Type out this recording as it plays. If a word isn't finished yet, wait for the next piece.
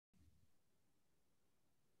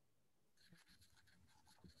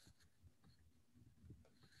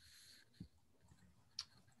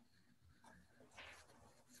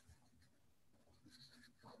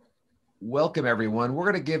Welcome everyone.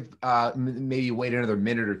 We're going to give maybe wait another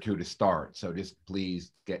minute or two to start. So just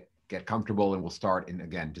please get comfortable and we'll start in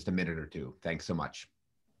again just a minute or two. Thanks so much.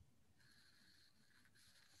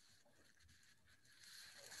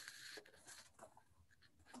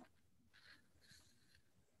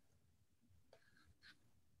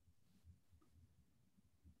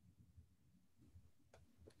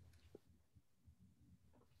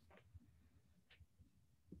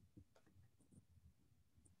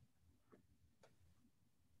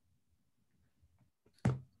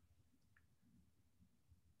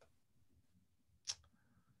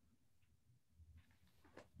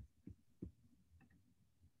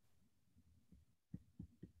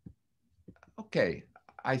 Okay,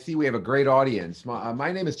 I see we have a great audience.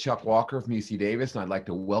 My name is Chuck Walker from UC Davis, and I'd like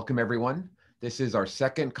to welcome everyone. This is our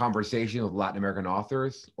second conversation with Latin American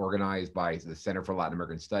authors organized by the Center for Latin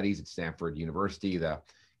American Studies at Stanford University, the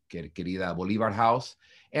Querida Bolivar House,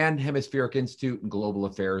 and Hemispheric Institute and Global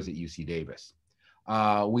Affairs at UC Davis.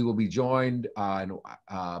 We will be joined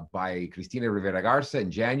by Cristina Rivera Garza in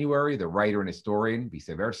January, the writer and historian, vice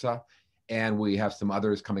versa. And we have some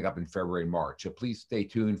others coming up in February and March. So please stay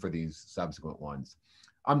tuned for these subsequent ones.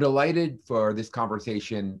 I'm delighted for this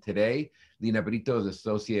conversation today. Lina Britto is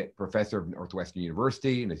Associate Professor of Northwestern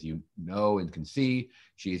University. And as you know and can see,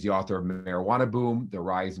 she is the author of Marijuana Boom, The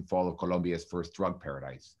Rise and Fall of Colombia's First Drug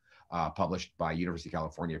Paradise, published by University of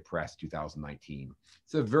California Press 2019.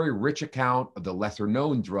 It's a very rich account of the lesser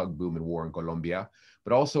known drug boom and war in Colombia,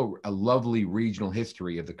 but also a lovely regional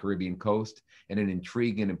history of the Caribbean coast and an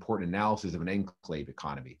intriguing and important analysis of an enclave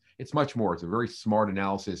economy. It's much more. It's a very smart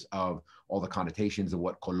analysis of all the connotations of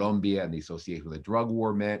what Colombia and the association with the drug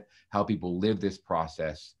war meant, how people live this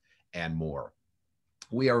process, and more.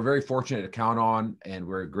 We are very fortunate to count on, and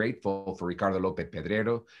we're grateful for Ricardo-Lopez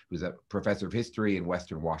Pedreros, who's a professor of history in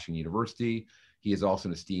Western Washington University. He is also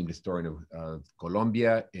an esteemed historian of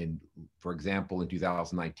Colombia. And for example, in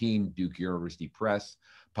 2019, Duke University Press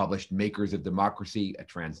published Makers of Democracy, a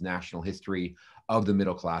Transnational History of the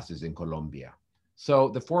Middle Classes in Colombia. So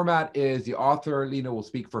the format is the author, Lina, will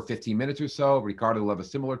speak for 15 minutes or so. Ricardo will have a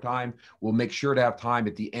similar time. We'll make sure to have time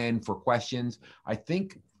at the end for questions. I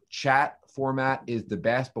think chat format is the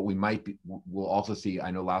best, but we'll also see, I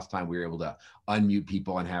know last time we were able to unmute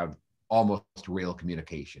people and have almost real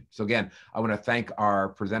communication. So again, I want to thank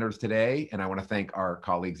our presenters today, and I want to thank our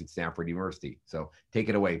colleagues at Stanford University. So take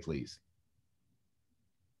it away, please.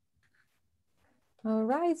 All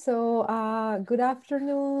right, so good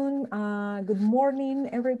afternoon, good morning,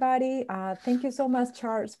 everybody. Thank you so much,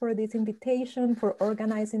 Charles, for this invitation, for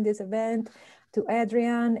organizing this event, to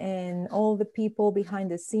Adrian and all the people behind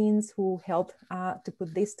the scenes who helped to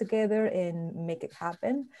put this together and make it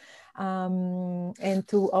happen. And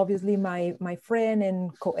to obviously my friend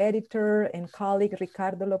and co-editor and colleague,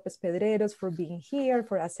 Ricardo-Lopez Pedreros, for being here,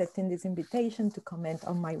 for accepting this invitation to comment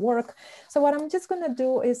on my work. So what I'm just gonna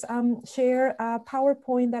do is share a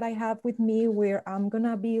PowerPoint that I have with me where I'm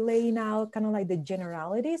gonna be laying out kind of like the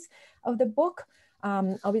generalities of the book.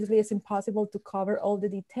 Obviously, it's impossible to cover all the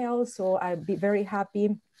details, so I'd be very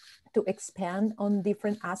happy to expand on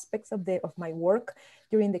different aspects of my work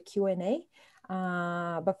during the Q&A.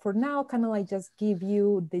 But for now, kind of like just give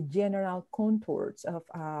you the general contours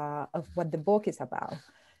of what the book is about.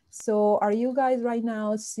 So are you guys right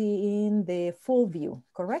now seeing the full view,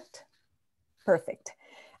 correct? Perfect.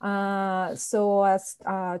 So as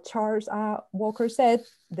Charles Walker said,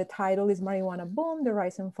 the title is Marijuana Boom, The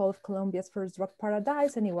Rise and Fall of Colombia's First Drug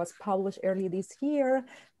Paradise, and it was published early this year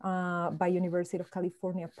by University of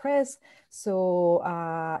California Press. So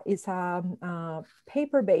it's a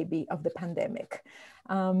paper baby of the pandemic.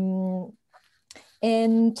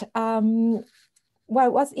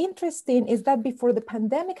 What was interesting is that before the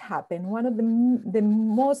pandemic happened, one of the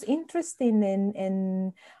most interesting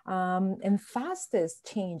and fastest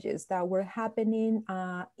changes that were happening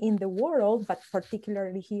in the world, but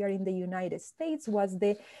particularly here in the United States, was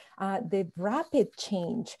the rapid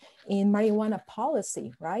change in marijuana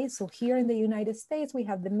policy, right? So here in the United States, we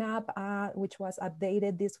have the map, which was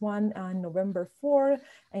updated, this one on November 4,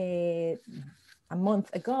 a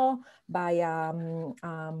month ago, by a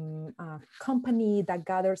company that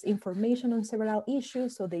gathers information on several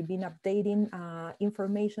issues. So they've been updating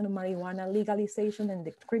information on marijuana legalization and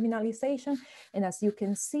decriminalization. And as you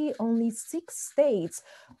can see, only 6 states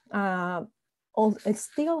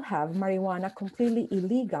still have marijuana completely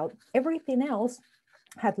illegal. Everything else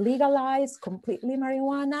had legalized completely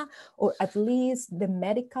marijuana, or at least the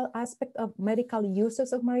medical aspect of medical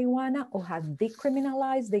uses of marijuana, or had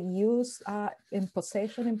decriminalized the use and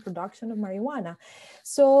possession and production of marijuana.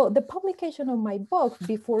 So the publication of my book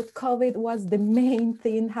before COVID was the main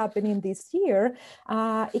thing happening this year.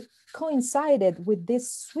 It coincided with this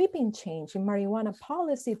sweeping change in marijuana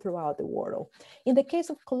policy throughout the world. In the case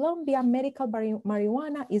of Colombia, medical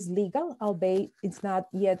marijuana is legal, albeit it's not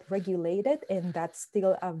yet regulated, and that's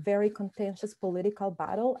still a very contentious political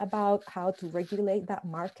battle about how to regulate that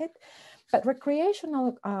market. But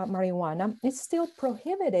recreational marijuana is still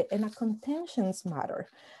prohibited and a contentious matter.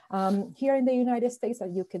 Here in the United States,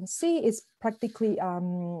 as you can see, is practically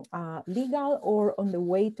legal or on the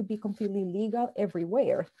way to be completely legal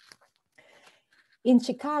everywhere. In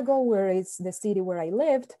Chicago, where is the city where I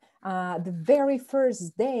lived, the very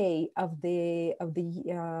first day of the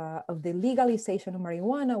legalization of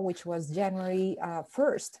marijuana, which was January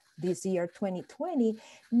 1st this year, 2020,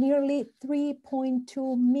 nearly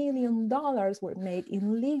 $3.2 million were made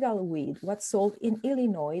in legal weed, what sold in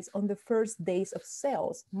Illinois on the first days of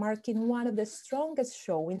sales, marking one of the strongest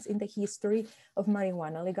showings in the history of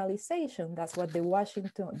marijuana legalization. That's what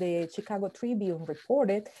the Chicago Tribune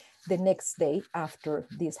reported the next day after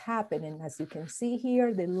this happened. And as you can see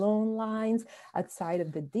here, the long lines outside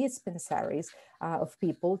of the dispensaries of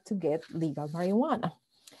people to get legal marijuana.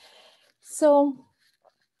 So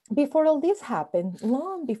before all this happened,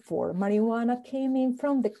 long before marijuana came in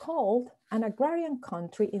from the cold, an agrarian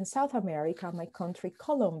country in South America, my country,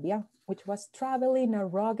 Colombia, which was traveling a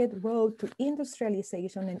rugged road to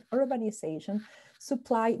industrialization and urbanization,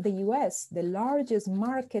 supplied the US, the largest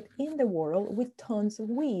market in the world, with tons of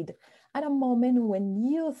weed, at a moment when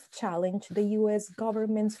youth challenged the US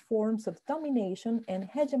government's forms of domination and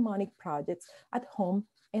hegemonic projects at home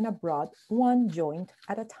and abroad, one joint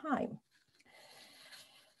at a time.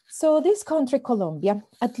 So this country, Colombia,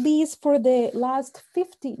 at least for the last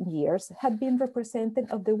 15 years, had been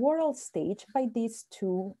represented on the world stage by these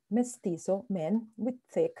two mestizo men with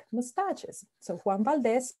thick mustaches. So Juan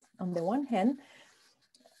Valdez, on the one hand,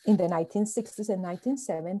 in the 1960s and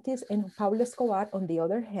 1970s, and Pablo Escobar, on the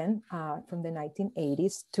other hand, from the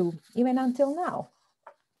 1980s to even until now.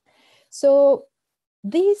 So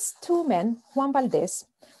these two men, Juan Valdez,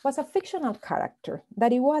 was a fictional character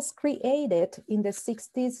that it was created in the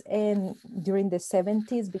 60s and during the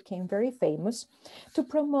 70s became very famous to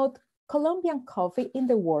promote Colombian coffee in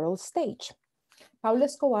the world stage. Pablo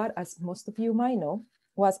Escobar, as most of you might know,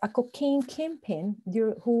 was a cocaine kingpin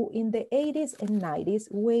who in the 80s and 90s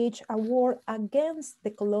waged a war against the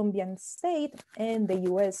Colombian state and the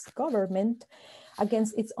US government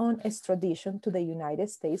against its own extradition to the United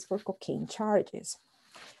States for cocaine charges.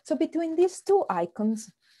 So between these two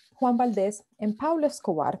icons, Juan Valdez and Pablo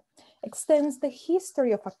Escobar, extends the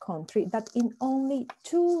history of a country that in only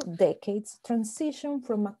 2 decades transitioned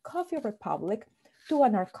from a coffee republic to a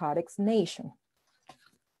narcotics nation.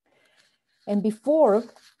 And before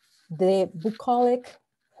the bucolic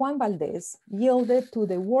Juan Valdez yielded to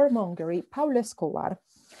the warmongery Pablo Escobar,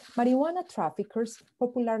 marijuana traffickers,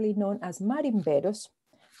 popularly known as marimberos,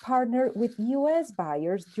 partnered with US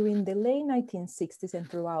buyers during the late 1960s and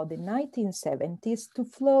throughout the 1970s to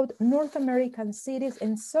flood North American cities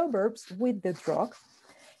and suburbs with the drug,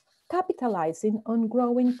 capitalizing on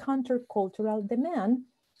growing countercultural demand.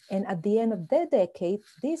 And at the end of the decade,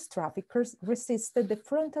 these traffickers resisted the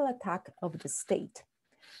frontal attack of the state.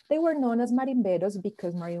 They were known as marimberos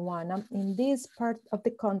because marijuana in this part of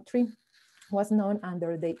the country was known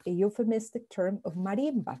under the euphemistic term of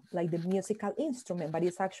marimba, like the musical instrument, but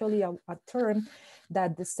it's actually a term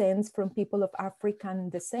that descends from people of African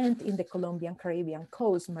descent in the Colombian Caribbean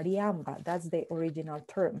coast, mariamba, that's the original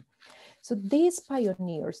term. So these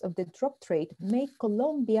pioneers of the drug trade made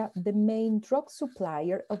Colombia the main drug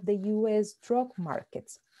supplier of the US drug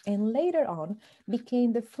markets, and later on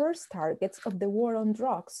became the first targets of the war on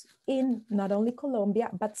drugs in not only Colombia,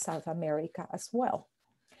 but South America as well.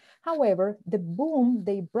 However, the boom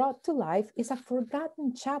they brought to life is a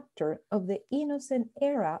forgotten chapter of the innocent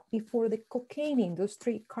era before the cocaine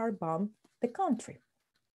industry car-bombed the country.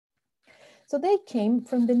 So they came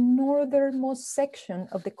from the northernmost section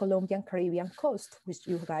of the Colombian Caribbean coast, which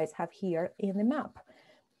you guys have here in the map.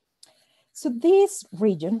 So this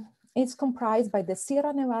region is comprised by the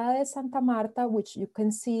Sierra Nevada de Santa Marta, which you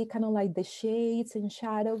can see kind of like the shades and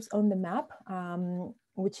shadows on the map,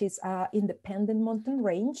 which is an independent mountain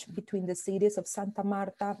range between the cities of Santa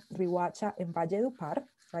Marta, Riohacha, and Valledupar,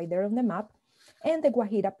 right there on the map, and the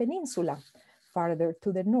Guajira Peninsula, farther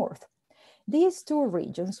to the north. These two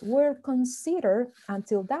regions were considered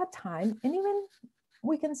until that time, and even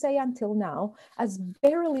we can say until now, as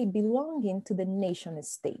barely belonging to the nation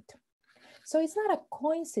state. So it's not a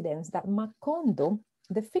coincidence that Macondo,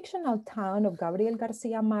 the fictional town of Gabriel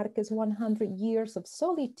Garcia Marquez's 100 Years of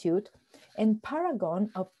Solitude and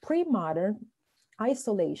paragon of pre-modern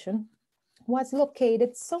isolation, was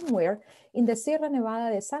located somewhere in the Sierra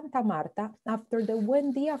Nevada de Santa Marta after the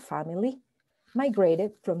Buendia family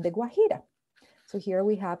migrated from the Guajira. So here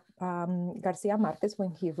we have Garcia Marquez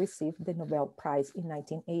when he received the Nobel Prize in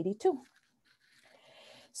 1982.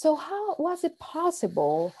 So how was it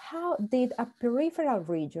possible? How did a peripheral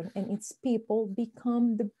region and its people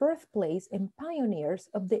become the birthplace and pioneers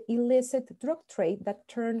of the illicit drug trade that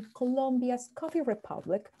turned Colombia's coffee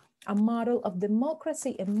republic, a model of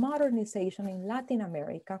democracy and modernization in Latin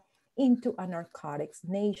America, into a narcotics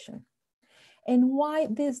nation? And why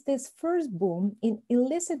did this first boom in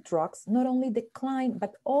illicit drugs not only decline,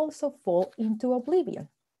 but also fall into oblivion?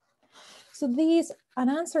 So these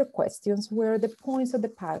unanswered questions were the points of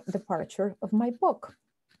departure of my book.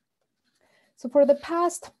 So for the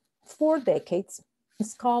past 4 decades,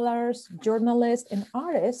 scholars, journalists, and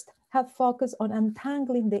artists have focused on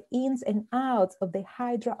untangling the ins and outs of the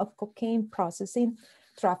hydra of cocaine processing,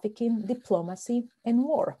 trafficking, diplomacy, and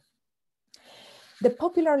war. The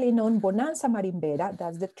popularly known bonanza marimbera,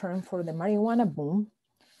 that's the term for the marijuana boom,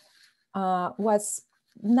 was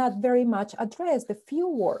not very much addressed. The few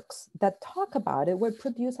works that talk about it were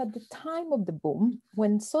produced at the time of the boom,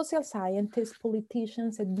 when social scientists,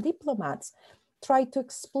 politicians, and diplomats tried to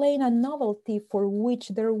explain a novelty for which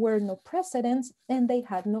there were no precedents and they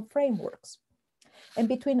had no frameworks. And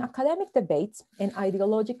between academic debates and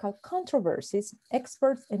ideological controversies,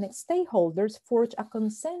 experts and stakeholders forged a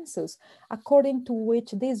consensus according to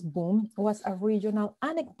which this boom was a regional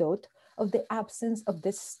anecdote of the absence of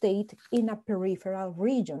the state in a peripheral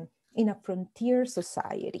region, in a frontier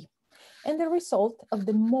society, and the result of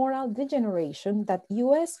the moral degeneration that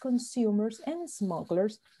US consumers and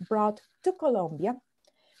smugglers brought to Colombia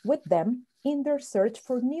with them in their search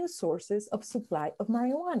for new sources of supply of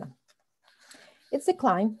marijuana. Its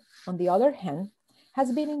decline, on the other hand,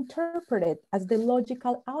 has been interpreted as the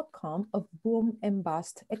logical outcome of boom and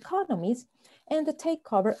bust economies and the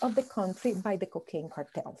takeover of the country by the cocaine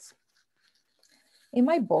cartels. In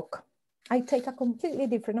my book, I take a completely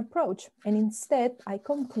different approach, and instead I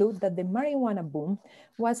conclude that the marijuana boom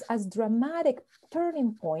was as dramatic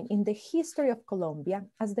turning point in the history of Colombia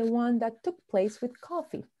as the one that took place with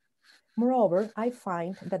coffee. Moreover, I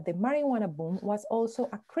find that the marijuana boom was also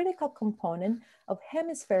a critical component of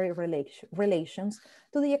hemispheric relations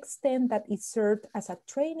to the extent that it served as a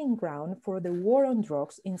training ground for the war on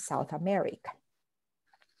drugs in South America.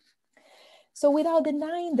 So without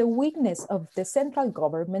denying the weakness of the central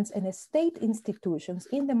governments and state institutions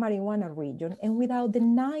in the marijuana region, and without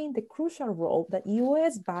denying the crucial role that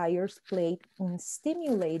US buyers played in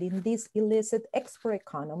stimulating this illicit export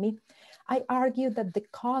economy, I argue that the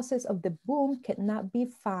causes of the boom cannot be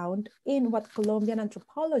found in what Colombian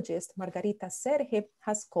anthropologist Margarita Serge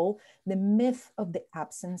has called the myth of the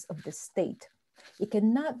absence of the state. It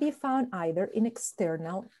cannot be found either in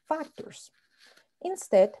external factors.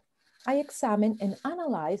 Instead, I examine and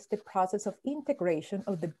analyze the process of integration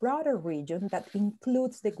of the broader region that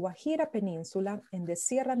includes the Guajira Peninsula and the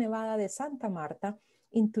Sierra Nevada de Santa Marta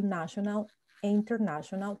into national and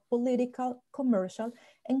international political, commercial,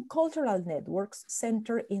 and cultural networks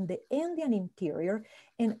centered in the Andean interior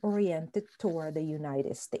and oriented toward the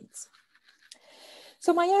United States.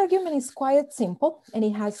 So my argument is quite simple, and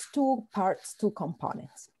it has 2 parts, 2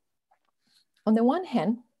 components. On the one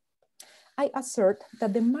hand, I assert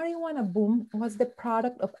that the marijuana boom was the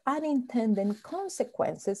product of unintended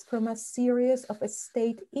consequences from a series of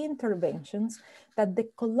state interventions that the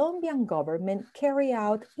Colombian government carried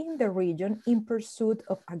out in the region in pursuit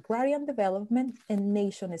of agrarian development and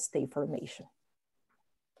nation-state formation.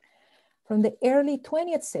 From the early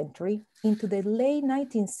 20th century into the late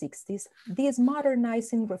 1960s, these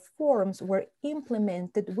modernizing reforms were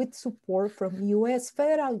implemented with support from US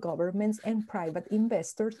federal governments and private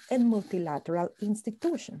investors and multilateral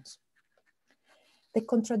institutions. The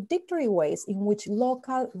contradictory ways in which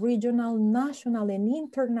local, regional, national, and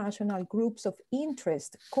international groups of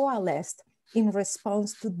interest coalesced in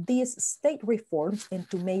response to these state reforms and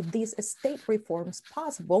to make these state reforms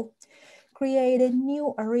possible created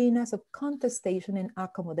new arenas of contestation and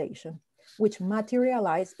accommodation, which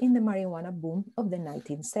materialized in the marijuana boom of the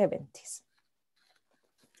 1970s.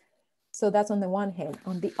 So that's on the one hand.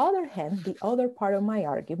 On the other hand, the other part of my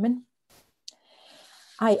argument,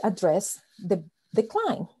 I address the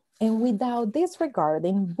decline. And without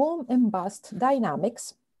disregarding boom and bust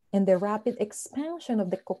dynamics, and the rapid expansion of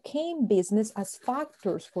the cocaine business as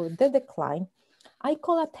factors for the decline, I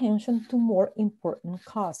call attention to more important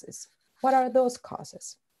causes. What are those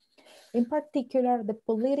causes? In particular, the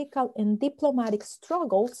political and diplomatic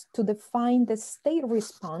struggles to define the state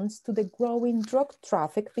response to the growing drug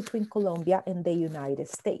traffic between Colombia and the United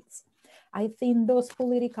States. I think those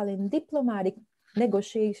political and diplomatic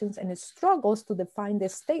negotiations and struggles to define the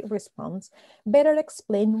state response better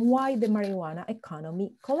explain why the marijuana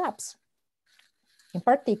economy collapsed. In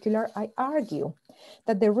particular, I argue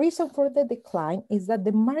that the reason for the decline is that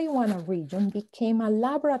the marijuana region became a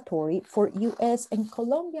laboratory for US and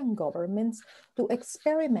Colombian governments to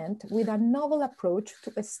experiment with a novel approach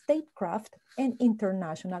to statecraft and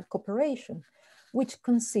international cooperation, which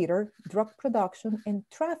consider drug production and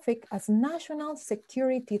traffic as national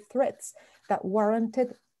security threats that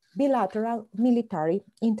warranted bilateral military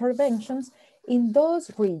interventions in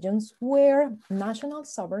those regions where national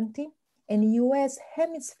sovereignty and US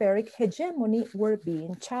hemispheric hegemony were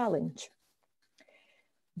being challenged.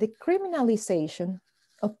 The criminalization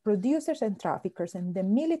of producers and traffickers and the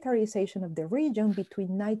militarization of the region between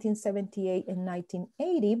 1978 and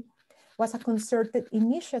 1980 was a concerted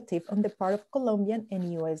initiative on the part of Colombian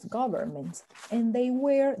and US governments, and they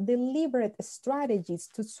were deliberate strategies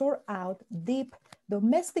to sort out deep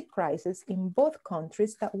domestic crises in both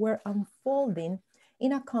countries that were unfolding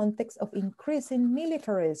in a context of increasing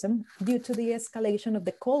militarism due to the escalation of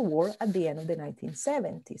the Cold War at the end of the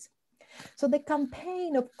 1970s. So the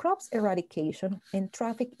campaign of crops eradication and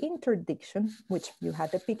traffic interdiction, which you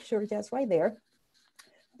had the picture just right there,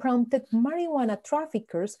 prompted marijuana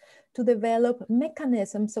traffickers to develop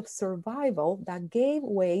mechanisms of survival that gave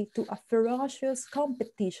way to a ferocious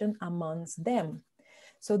competition amongst them.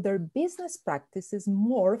 So their business practices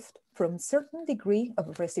morphed from certain degree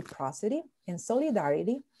of reciprocity and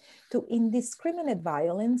solidarity to indiscriminate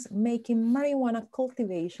violence, making marijuana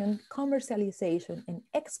cultivation, commercialization, and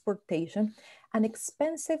exportation an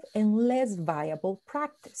expensive and less viable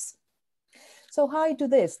practice. So how I do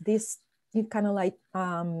this? This is kind of like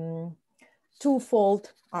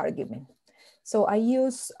twofold argument. So I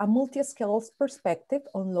use a multi-scale perspective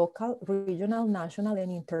on local, regional, national,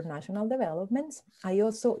 and international developments. I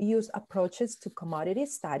also use approaches to commodity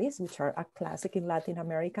studies, which are a classic in Latin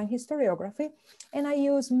American historiography. And I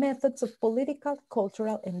use methods of political,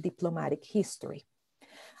 cultural, and diplomatic history.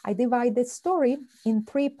 I divide the story in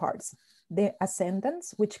three parts. The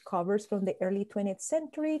ascendance, which covers from the early 20th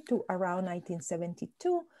century to around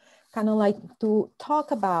 1972, kind of like to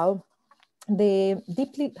talk about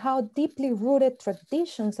how deeply rooted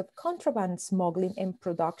traditions of contraband smuggling and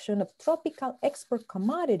production of tropical export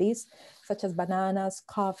commodities, such as bananas,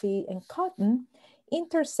 coffee, and cotton,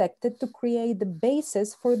 intersected to create the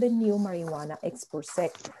basis for the new marijuana export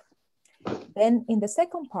sector. Then in the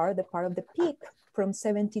second part, the part of the peak, from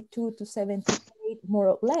 72 to 78, more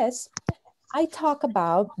or less, I talk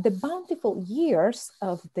about the bountiful years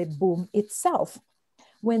of the boom itself,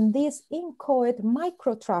 when this inchoate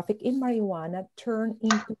micro-traffic in marijuana turned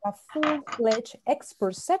into a full-fledged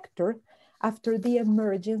export sector after the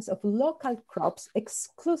emergence of local crops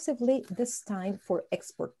exclusively destined for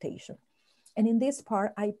exportation. And in this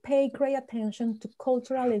part, I pay great attention to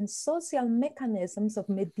cultural and social mechanisms of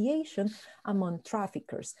mediation among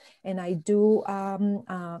traffickers. And I do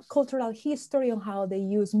cultural history on how they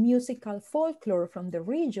use musical folklore from the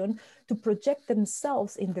region to project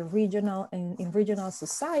themselves in the regional and in regional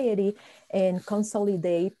society and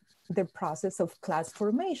consolidate the process of class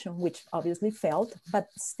formation, which obviously failed, but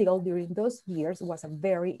still during those years was a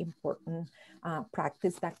very important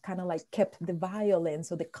practice that kind of like kept the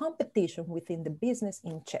violence or the competition within the business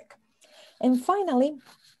in check. And finally,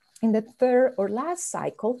 in the third or last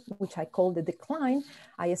cycle, which I call the decline,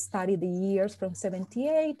 I studied the years from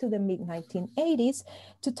 78 to the mid-1980s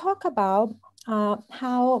to talk about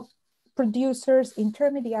how producers,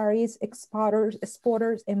 intermediaries,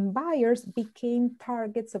 exporters, and buyers became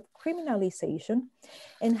targets of criminalization,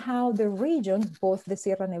 and how the region, both the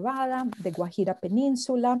Sierra Nevada, the Guajira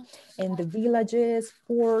Peninsula, and the villages,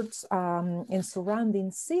 ports, and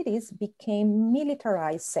surrounding cities became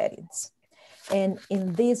militarized settings. And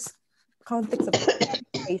in this context of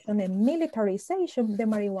criminalization and militarization, the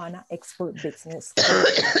marijuana export business.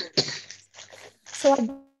 So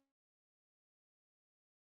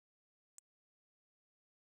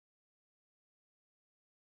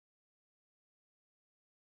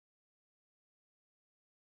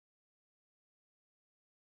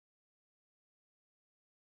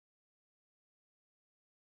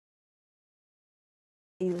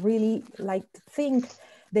I really like to think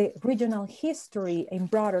the regional history in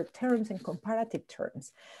broader terms and comparative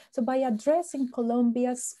terms. So by addressing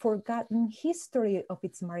Colombia's forgotten history of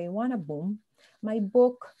its marijuana boom, my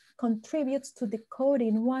book contributes to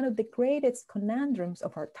decoding one of the greatest conundrums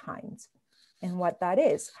of our times. And what that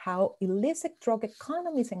is, how illicit drug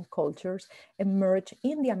economies and cultures emerged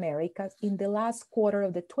in the Americas in the last quarter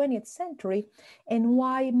of the 20th century, and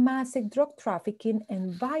why massive drug trafficking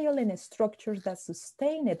and violent structures that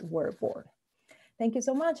sustain it were born. Thank you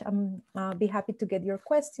so much. I'll be happy to get your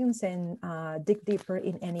questions and dig deeper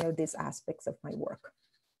in any of these aspects of my work.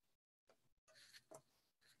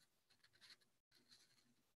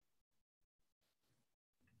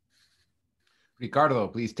 Ricardo,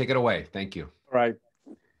 please take it away. Thank you. All right.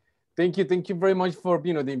 Thank you very much for the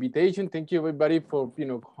invitation. Thank you everybody for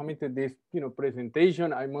coming to this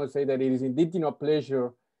presentation. I must say that it is indeed a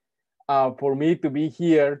pleasure for me to be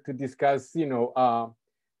here to discuss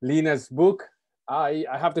Lina's book. I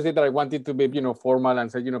have to say that I wanted to be formal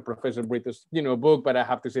and say Professor Britto's book, but I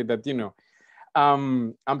have to say that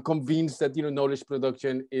I'm convinced that knowledge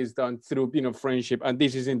production is done through friendship, and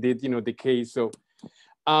this is indeed the case. So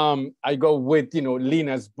I go with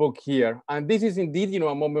Lina's book here, and this is indeed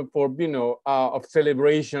a moment for of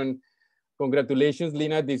celebration. Congratulations,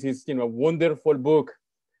 Lina! This is a wonderful book.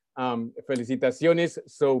 Felicitaciones.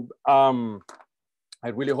 So I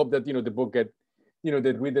really hope that the book get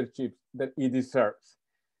the readership that it deserves.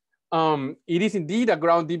 It is indeed a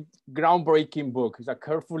groundbreaking book. It's a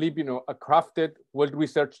carefully a crafted,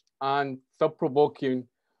 well-researched, and thought-provoking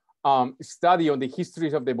study on the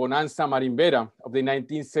histories of the bonanza marimbera of the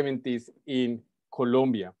 1970s in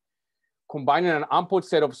Colombia. Combining an ample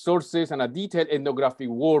set of sources and a detailed ethnographic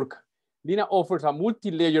work, Lina offers a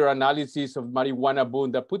multi-layer analysis of marijuana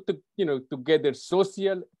boom that put together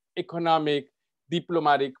social, economic,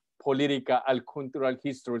 diplomatic, political, and cultural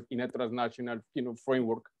histories in a transnational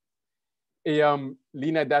framework.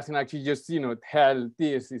 Lina doesn't actually just tell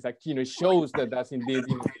this; it's actually shows that that's indeed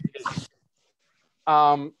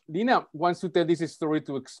Lina wants to tell this story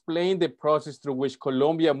to explain the process through which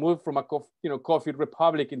Colombia moved from a coffee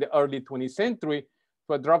republic in the early 20th century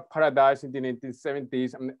to a drug paradise in the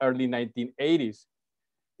 1970s and early 1980s.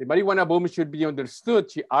 The marijuana boom should be understood,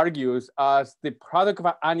 she argues, as the product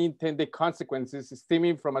of unintended consequences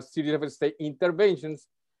stemming from a series of state interventions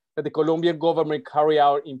that the Colombian government carried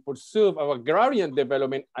out in pursuit of agrarian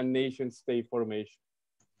development and nation state formation.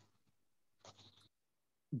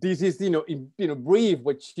 This is, in brief,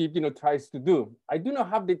 what she, tries to do. I do not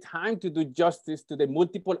have the time to do justice to the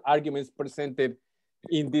multiple arguments presented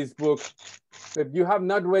in this book. So if you have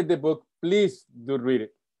not read the book, please do read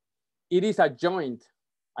it. It is a joy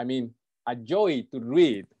to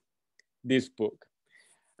read this book.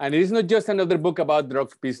 And it is not just another book about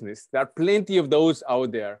drugs business. There are plenty of those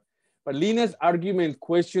out there. But Lina's argument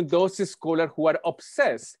questions those scholars who are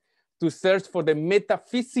obsessed to search for the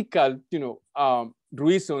metaphysical,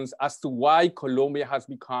 reasons as to why Colombia has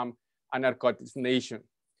become a narcotics nation.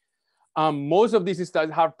 Most of these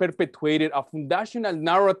studies have perpetuated a foundational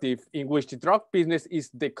narrative in which the drug business is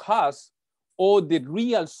the cause or the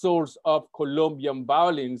real source of Colombian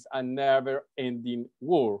violence and never-ending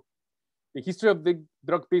war. The history of the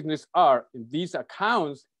drug business are, in these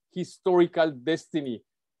accounts, historical destiny,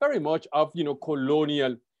 very much of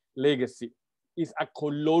colonial legacy. It's a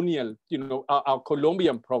colonial, a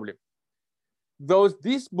Colombian problem.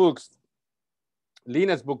 These books,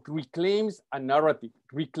 Lina's book reclaims a narrative,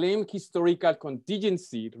 reclaims historical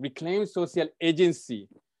contingency, reclaims social agency.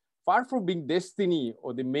 Far from being destiny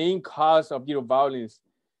or the main cause of violence,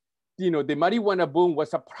 the marijuana boom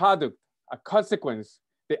was a product, a consequence,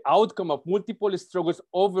 the outcome of multiple struggles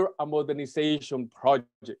over a modernization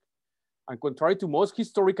project. And contrary to most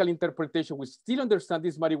historical interpretation, we still understand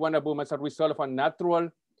this marijuana boom as a result of a natural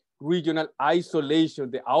regional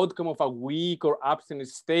isolation, the outcome of a weak or absent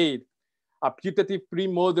state, a putative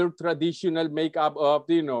pre-modern traditional makeup of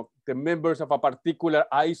the members of a particular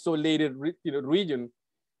isolated region.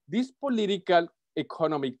 This political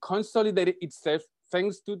economy consolidated itself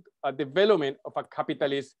thanks to a development of a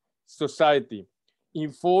capitalist society,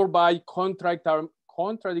 informed by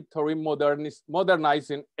contradictory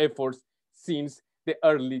modernizing efforts since the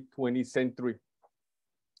early 20th century.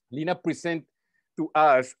 Lina presents to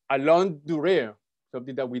us a longue durée,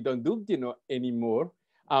 something that we don't do anymore,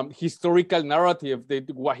 historical narrative of the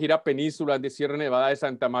Guajira Peninsula and the Sierra Nevada de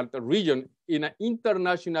Santa Marta region in an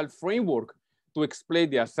international framework to explain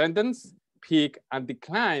the ascendance, peak, and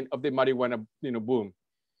decline of the marijuana boom.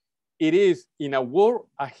 It is, in a word,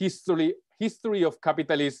 a history of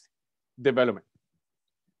capitalist development.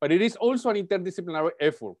 But it is also an interdisciplinary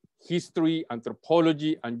effort, history,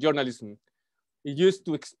 anthropology, and journalism, It used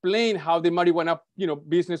to explain how the marijuana,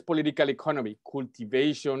 business, political economy,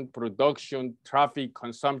 cultivation, production, traffic,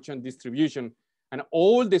 consumption, distribution, and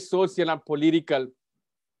all the social and political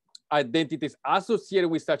identities associated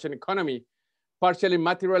with such an economy partially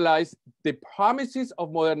materialize the promises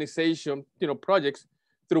of modernization, projects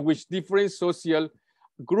through which different social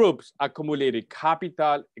groups accumulated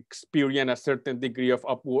capital, experience a certain degree of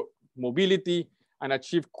upward mobility, and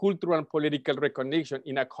achieve cultural and political recognition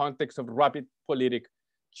in a context of rapid political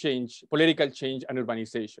change and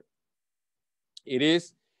urbanization. It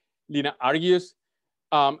is, Lina argues,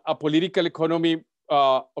 a political economy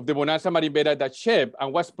of the Bonanza Marimbera that shaped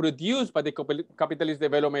and was produced by the capitalist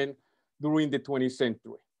development during the 20th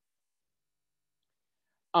century.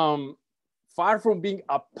 Far from being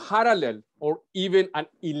a parallel or even an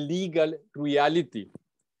illegal reality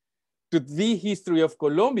to the history of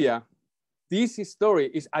Colombia, this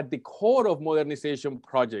story is at the core of modernization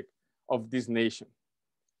project of this nation.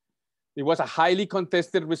 It was a highly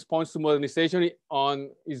contested response to modernization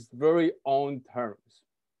on its very own terms.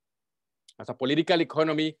 As a political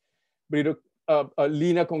economy, Britto,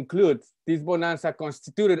 Lina concludes, this bonanza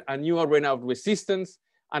constituted a new arena of resistance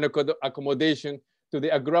and accommodation to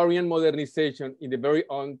the agrarian modernization in the very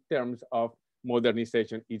own terms of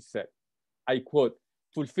modernization itself. I quote,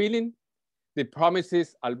 fulfilling the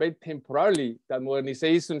promises, albeit temporarily, that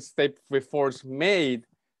modernization state efforts made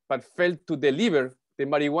but failed to deliver, the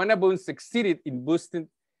marijuana boom succeeded in boosting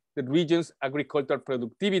the region's agricultural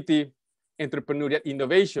productivity, entrepreneurial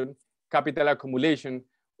innovation, capital accumulation,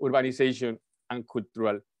 urbanization, and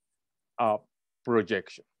cultural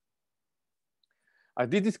projection. As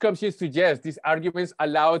this description suggests, these arguments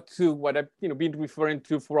allow to what I've been referring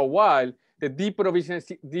to for a while, the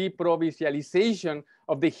deprovincialization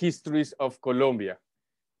of the histories of Colombia.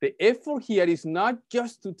 The effort here is not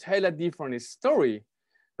just to tell a different story,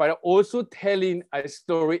 but also telling a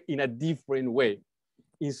story in a different way.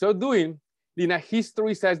 In so doing, Lina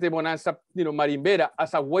historizes the Bonanza Marimbera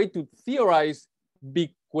as a way to theorize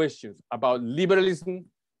big questions about liberalism,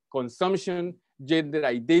 consumption, gender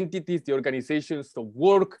identities, the organizations of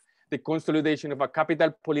work, the consolidation of a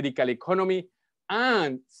capital political economy,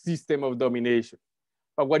 and system of domination.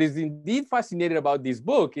 But what is indeed fascinating about this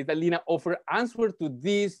book is that Lina offers answers to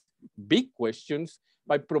these big questions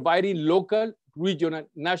by providing local, regional,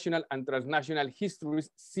 national, and transnational histories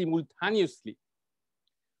simultaneously.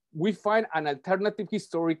 We find an alternative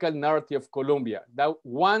historical narrative of Colombia, that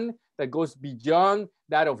one that goes beyond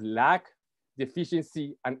that of lack,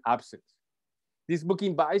 deficiency, and absence. This book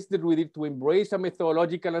invites the reader to embrace a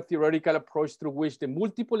methodological and theoretical approach through which the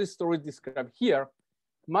multiple stories described here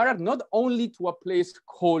matter not only to a place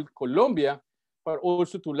called Colombia, but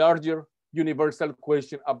also to larger universal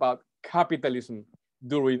question about capitalism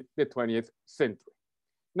during the 20th century.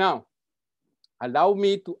 Now, allow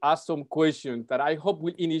me to ask some questions that I hope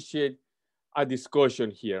will initiate a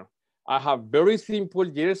discussion here. I have very simple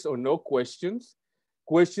yes or no questions,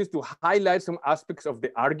 questions to highlight some aspects of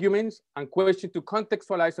the arguments, and questions to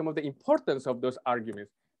contextualize some of the importance of those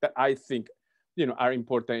arguments that I think are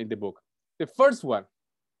important in the book. The first one,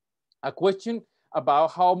 a question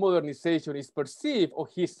about how modernization is perceived or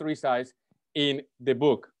historicized in the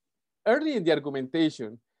book. Early in the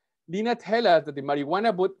argumentation, Lina tells us that the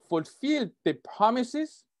marijuana boom fulfilled the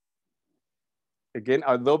promises, again,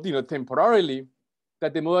 although temporarily,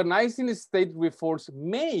 that the modernizing state reforms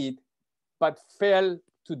made but failed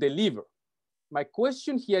to deliver. My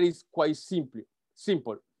question here is quite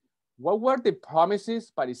simple. What were the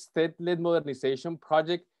promises by the state-led modernization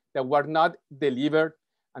project that were not delivered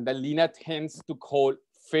and that Lina tends to call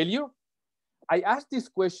failure? I ask this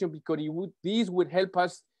question because this would help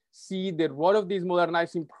us see the role of this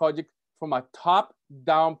modernizing project from a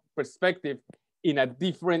top-down perspective in a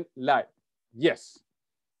different light. Yes,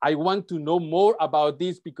 I want to know more about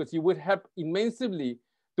this because it would help immensely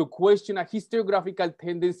to question a historiographical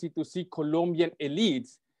tendency to see Colombian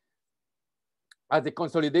elites as the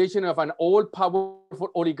consolidation of an all-powerful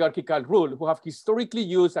oligarchical rule who have historically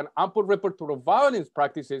used an ample repertoire of violence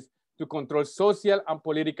practices to control social and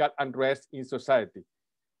political unrest in society.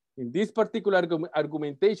 In this particular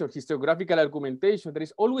argumentation, historiographical argumentation, there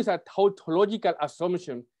is always a tautological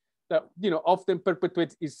assumption that often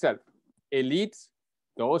perpetuates itself. Elites,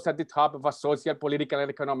 those at the top of a social, political, and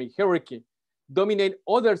economic hierarchy, dominate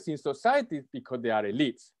others in society because they are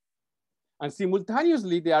elites. And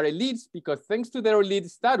simultaneously, they are elites because thanks to their elite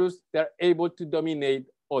status, they're able to dominate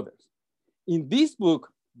others. In this book,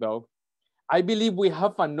 though, I believe we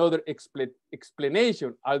have another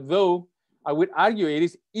explanation, although I would argue it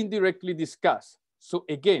is indirectly discussed. So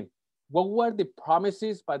again, what were the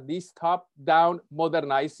promises by this top-down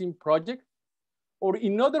modernizing project? Or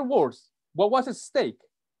in other words, what was at stake?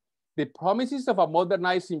 The promises of a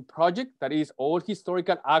modernizing project, that is, all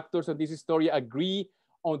historical actors of this story agree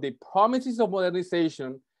on the promises of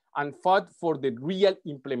modernization and fought for the real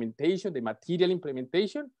implementation, the material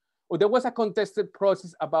implementation, or there was a contested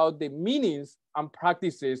process about the meanings and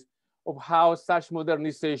practices of how such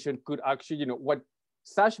modernization could actually, what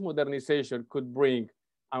such modernization could bring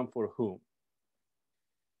and for whom.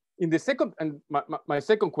 In the second, and my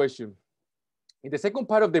second question, in the second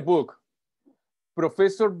part of the book,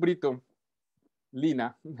 Professor Britto,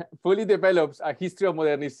 Lina, fully develops a history of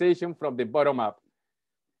modernization from the bottom up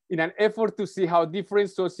in an effort to see how different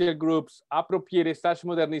social groups appropriated such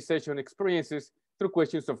modernization experiences through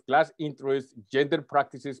questions of class interests, gender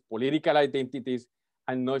practices, political identities,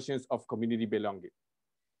 and notions of community belonging.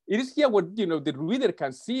 It is here what the reader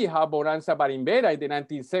can see how Bonanza Barimbera in the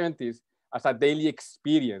 1970s as a daily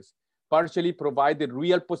experience partially provided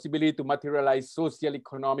real possibility to materialize social,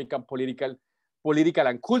 economic, and political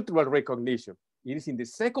and cultural recognition. It is in the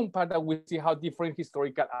second part that we see how different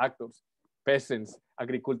historical actors, peasants,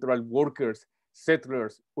 agricultural workers,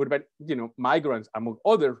 settlers, urban migrants, among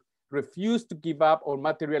others, refused to give up or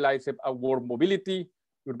materialize upward mobility,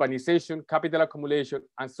 urbanization, capital accumulation,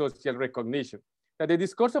 and social recognition that the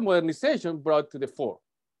discourse of modernization brought to the fore.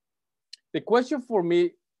 The question for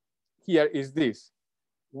me here is this: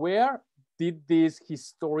 where did these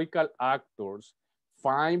historical actors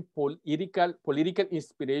find political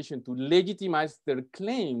inspiration to legitimize their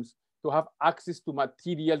claims to have access to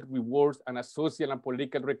material rewards and a social and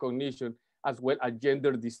political recognition, as well as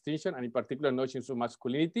gender distinction, and in particular notions of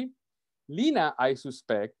masculinity? Lina, I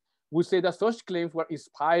suspect, would say that such claims were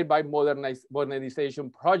inspired by modernization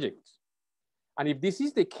projects. And if this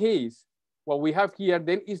is the case, what we have here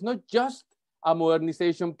then is not just a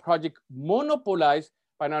modernization project monopolized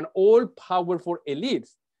by an all-powerful elite,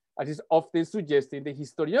 as is often suggested in the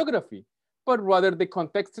historiography, but rather the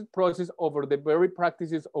contexted process over the very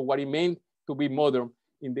practices of what it meant to be modern,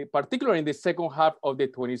 particularly in the second half of the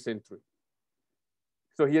 20th century.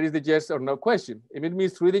 So here is the yes or no question. If it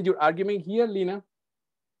means reading your argument here, Lina,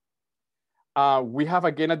 we have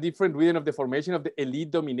again a different reading of the formation of the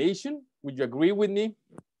elite domination. Would you agree with me?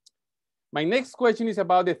 My next question is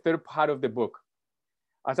about the third part of the book.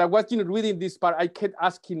 As I was reading this part, I kept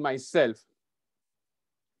asking myself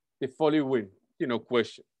the following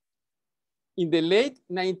question. In the late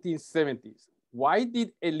 1970s, why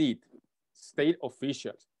did elite, state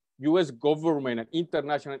officials, US government, and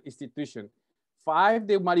international institutions find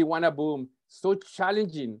the marijuana boom so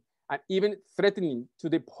challenging and even threatening to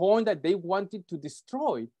the point that they wanted to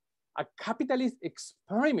destroy a capitalist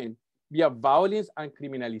experiment via violence and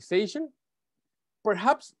criminalization?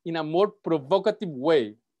 Perhaps in a more provocative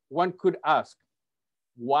way, one could ask,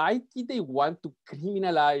 why did they want to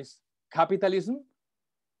criminalize capitalism?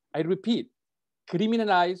 I repeat,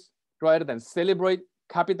 criminalize rather than celebrate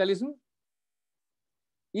capitalism?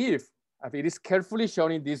 If, as it is carefully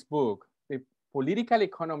shown in this book, the political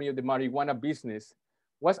economy of the marijuana business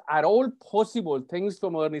was at all possible thanks to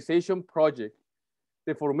a modernization project,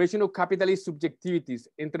 the formation of capitalist subjectivities,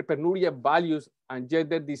 entrepreneurial values, and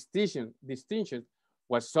gender distinctions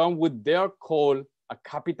was some would dare call a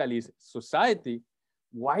capitalist society,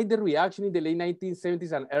 why the reaction in the late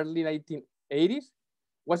 1970s and early 1980s?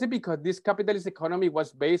 Was it because this capitalist economy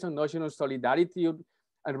was based on notions of solidarity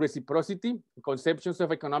and reciprocity, conceptions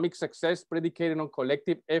of economic success predicated on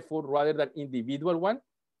collective effort rather than individual one?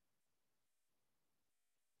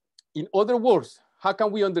 In other words, how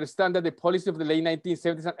can we understand that the policy of the late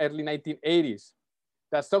 1970s and early 1980s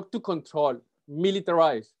that sought to control,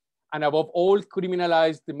 militarize, and above all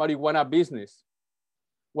criminalize the marijuana business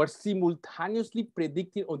were simultaneously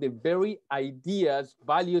predicting on the very ideas,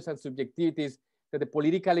 values, and subjectivities that the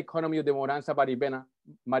political economy of the Bonanza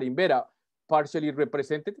Barimbera partially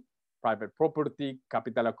represented: private property,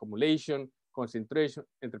 capital accumulation, concentration,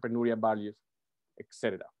 entrepreneurial values,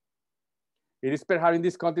 etc. It is perhaps in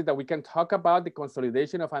this context that we can talk about the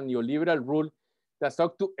consolidation of a neoliberal rule that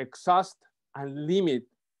sought to exhaust and limit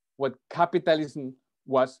what capitalism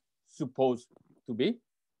was supposed to be.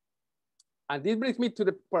 And this brings me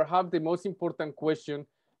to perhaps the most important question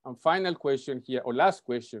and final question here, or last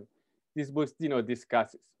question, this book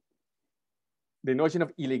discusses: the notion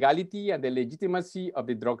of illegality and the legitimacy of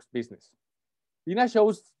the drugs business. Lina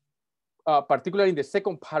shows, particularly in the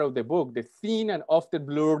second part of the book, the thin and often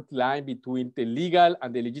blurred line between the legal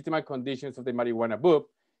and the legitimate conditions of the marijuana boom,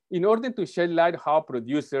 in order to shed light how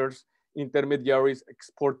producers, intermediaries,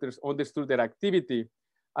 exporters understood their activity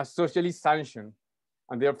as socially sanctioned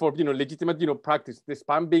and therefore legitimate practice,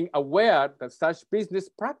 despite being aware that such business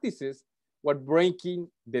practices were breaking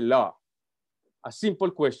the law. A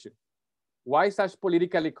simple question: why such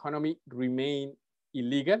political economy remain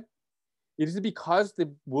illegal? It is because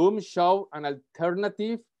the boom showed an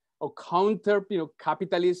alternative or counter,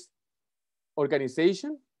 capitalist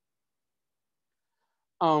organization.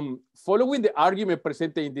 Following the argument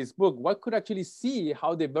presented in this book, one could actually see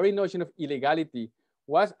how the very notion of illegality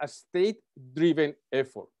was a state-driven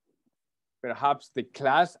effort, perhaps the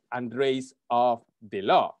class and race of the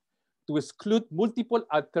law, to exclude multiple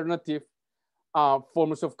alternative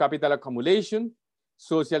forms of capital accumulation,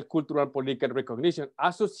 social, cultural, and political recognition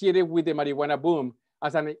associated with the marijuana boom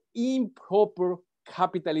as an improper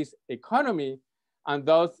capitalist economy, and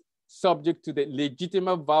thus subject to the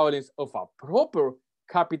legitimate violence of a proper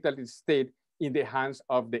capitalist state in the hands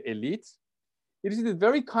of the elites. It is the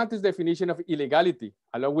very context definition of illegality,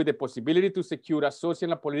 along with the possibility to secure a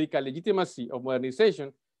social and political legitimacy of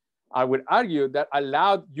modernization, I would argue, that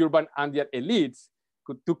allowed urban Andean elites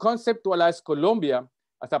to conceptualize Colombia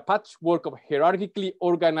as a patchwork of hierarchically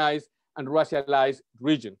organized and racialized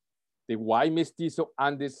region. The white mestizo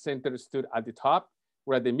Andes center stood at the top,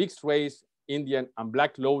 where the mixed race, Indian and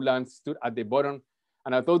Black lowlands stood at the bottom.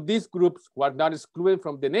 And although these groups were not excluded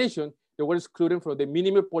from the nation, they were excluded from the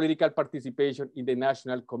minimum political participation in the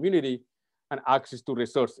national community and access to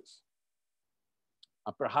resources.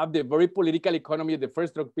 And perhaps the very political economy of the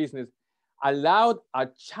first drug business allowed a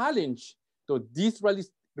challenge to this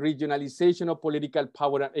regionalization of political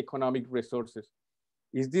power and economic resources.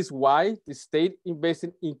 Is this why the state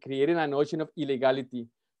invested in creating a notion of illegality,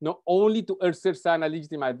 not only to exercise a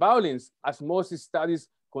legitimate violence, as most studies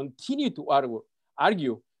continue to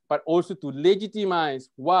argue, but also to legitimize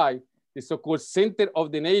why the so-called center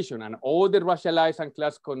of the nation and all the racialized and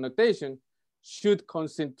class connotation should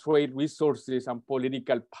concentrate resources and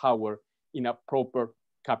political power in a proper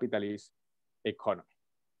capitalist economy?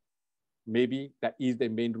 Maybe that is the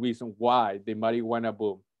main reason why the marijuana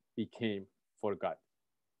boom became forgotten.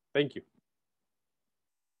 Thank you.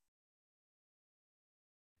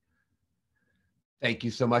 Thank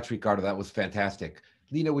you so much, Ricardo. That was fantastic.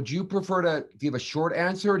 Lina, would you prefer to give a short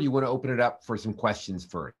answer, or do you want to open it up for some questions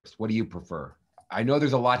first? What do you prefer? I know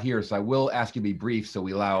there's a lot here, so I will ask you to be brief so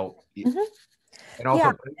we allow... And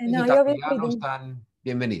also, están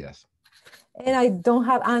bienvenidas. And I don't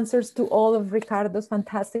have answers to all of Ricardo's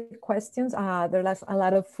fantastic questions. There's a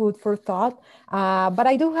lot of food for thought, but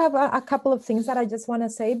I do have a couple of things that I just want to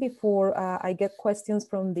say before I get questions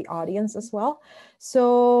from the audience as well.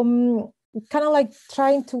 So kind of like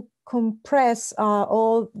trying to compress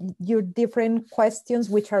all your different questions,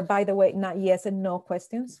 which are, by the way, not yes and no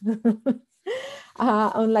questions.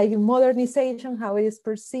 On like modernization, how it is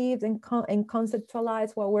perceived and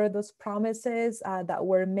conceptualized, what were those promises that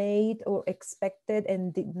were made or expected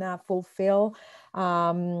and did not fulfill.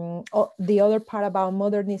 The other part about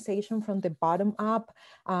modernization from the bottom up,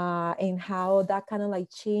 and how that kind of like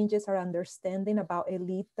changes our understanding about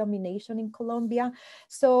elite domination in Colombia.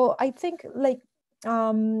 So I think like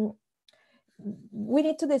we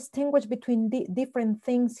need to distinguish between different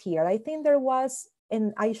things here. I think there was,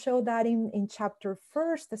 and I show that in chapter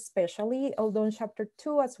first, especially, although in chapter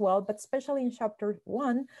 2 as well, but especially in chapter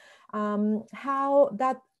 1, how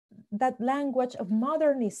that language of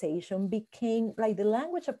modernization became like the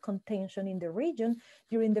language of contention in the region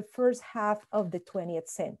during the first half of the 20th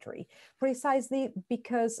century, precisely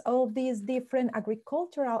because of these different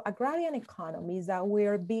agricultural, agrarian economies that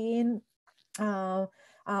were being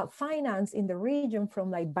finance in the region,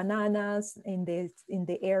 from like bananas in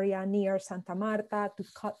the area near Santa Marta to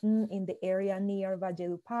cotton in the area near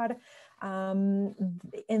Valledupar,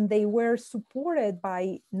 and they were supported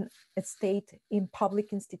by state in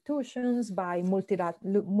public institutions, by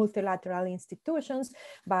multilateral institutions,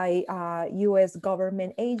 by U.S.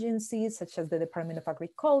 government agencies such as the Department of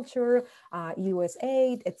Agriculture,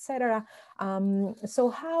 USAID, etc. So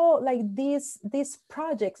how like these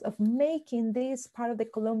projects of making this part of the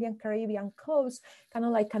Colombian Caribbean coast kind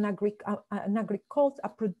of like a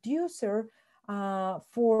producer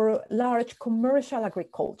for large commercial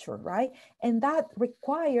agriculture, right? And that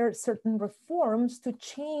required certain reforms to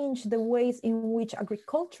change the ways in which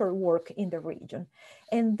agriculture work in the region.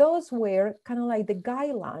 And those were kind of like the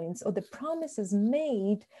guidelines or the promises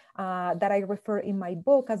made that I refer in my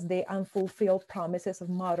book as the unfulfilled promises of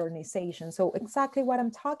modernization. So exactly what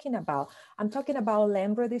I'm talking about. I'm talking about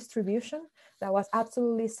land redistribution that was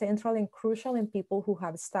absolutely central and crucial in people who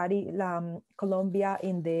have studied Colombia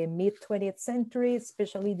in the mid-20th century,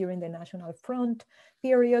 especially during the National Front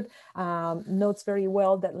period, notes very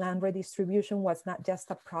well that land redistribution was not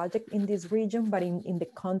just a project in this region, but in the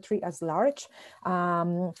country as large.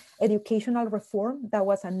 Educational reform, that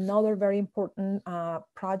was another very important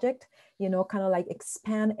project, you know, kind of like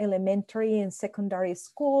expand elementary and secondary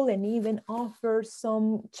school and even offer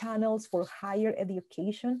some channels for higher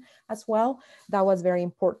education as well. That was very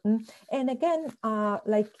important. And again,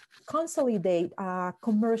 like consolidate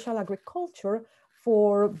commercial agriculture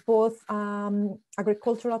for both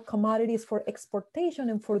agricultural commodities for exportation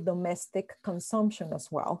and for domestic consumption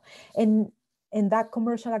as well. And that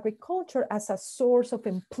commercial agriculture as a source of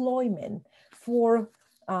employment for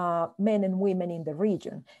men and women in the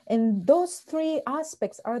region. And those three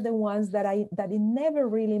aspects are the ones that it never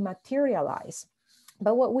really materialized.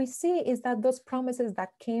 But what we see is that those promises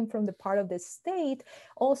that came from the part of the state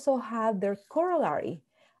also had their corollary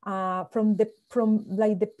from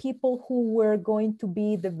the people who were going to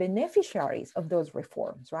be the beneficiaries of those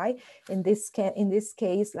reforms, right? In this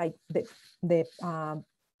case, like the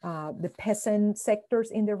peasant sectors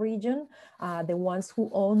in the region, the ones who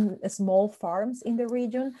own small farms in the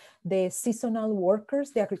region, the seasonal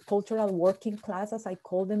workers, the agricultural working class, as I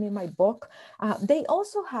call them in my book, they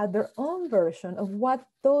also had their own version of what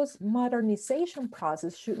those modernization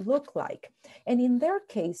process should look like. And in their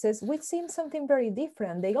cases, we've seen something very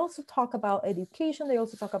different. They also talk about education, they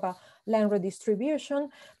also talk about land redistribution,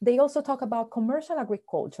 they also talk about commercial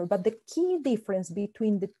agriculture, but the key difference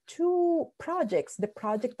between the two projects, the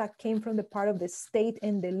project that came from the part of the state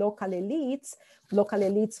and the local elites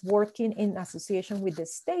working in association with the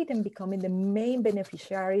state and becoming the main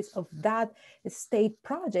beneficiaries of that state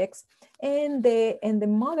projects, and the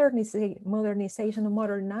modernization and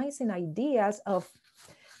modernizing ideas of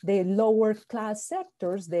the lower class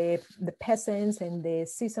sectors, the peasants and the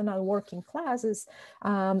seasonal working classes.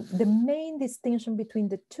 The main distinction between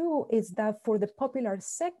the two is that for the popular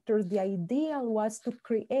sector, the ideal was to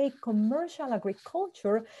create commercial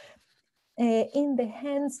agriculture in the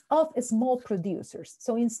hands of small producers.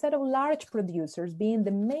 So instead of large producers being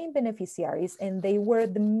the main beneficiaries, and they were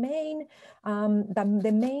the main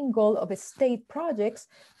goal of state projects,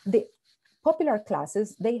 the popular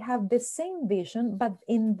classes, they have the same vision, but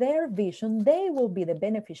in their vision, they will be the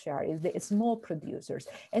beneficiaries, the small producers.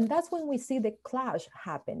 And that's when we see the clash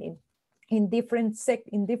happening in different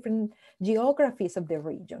geographies of the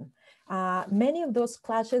region. Many of those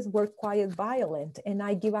clashes were quite violent, and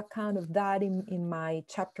I give account of that in my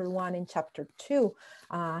chapter 1 and chapter 2,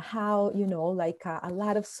 how, you know, like a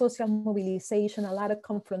lot of social mobilization, a lot of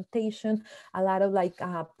confrontation, a lot of like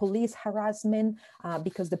police harassment,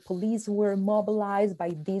 because the police were mobilized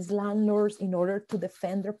by these landlords in order to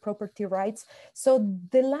defend their property rights. So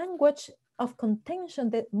the language of contention,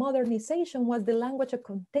 that modernization was the language of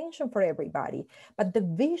contention for everybody, but the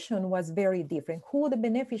vision was very different. Who the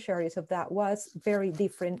beneficiaries of that was very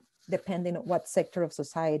different depending on what sector of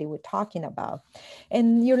society we're talking about.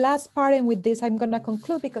 And your last part, and with this I'm going to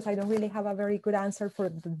conclude because I don't really have a very good answer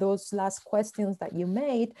for those last questions that you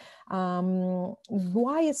made.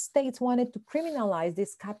 Why states wanted to criminalize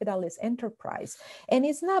this capitalist enterprise? And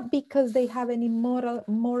it's not because they have any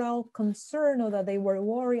moral concern or that they were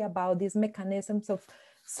worried about these mechanisms of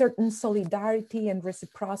certain solidarity and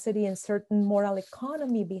reciprocity and certain moral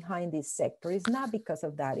economy behind this sector. It's not because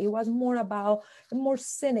of that. It was more about a more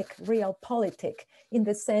cynic realpolitik, in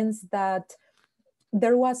the sense that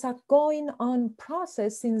there was a going on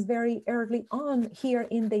process since very early on here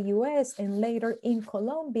in the US and later in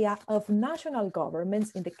Colombia of national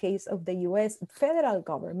governments, in the case of the US, federal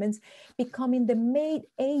governments, becoming the main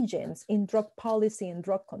agents in drug policy and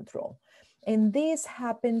drug control. And this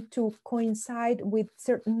happened to coincide with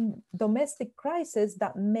certain domestic crises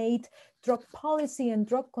that made drug policy and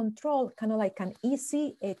drug control kind of like an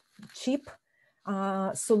easy, cheap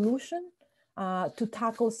solution to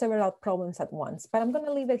tackle several problems at once. But I'm going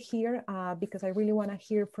to leave it here because I really want to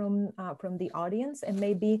hear from the audience, and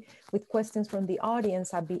maybe with questions from the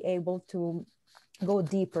audience, I'll be able to go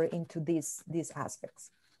deeper into these aspects.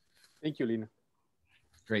 Thank you, Lina.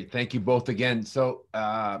 Great, thank you both again. So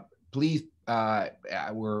please,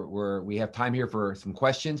 we have time here for some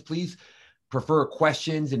questions. Please prefer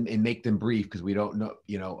questions and make them brief, because we don't know,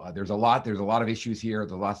 you know, there's a lot of issues here,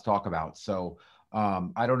 there's a lot to talk about. So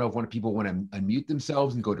I don't know if people want to unmute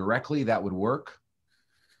themselves and go directly, that would work,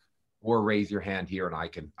 or raise your hand here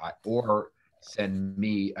and or send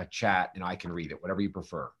me a chat and I can read it, whatever you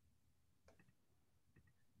prefer.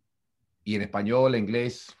 Y en español,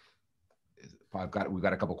 inglés, we've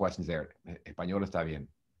got a couple questions there. Español está bien.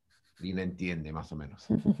 Lina entiende más o menos.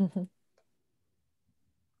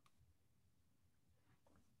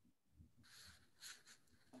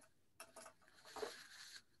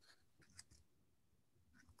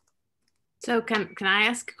 So can I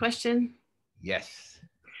ask a question? Yes.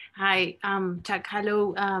 Hi, Chuck.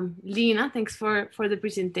 Hello, Lina. Thanks for the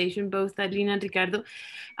presentation, both Lina and Ricardo.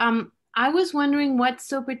 I was wondering what's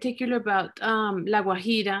so particular about La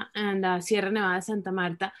Guajira and Sierra Nevada, Santa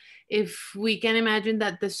Marta, if we can imagine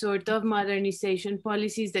that the sort of modernization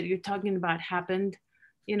policies that you're talking about happened,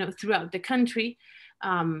 you know, throughout the country.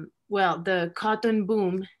 Well, the cotton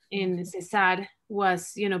boom in Cesar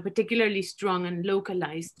was, you know, particularly strong and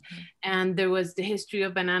localized. And there was the history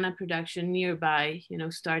of banana production nearby, you know,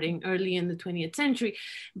 starting early in the 20th century.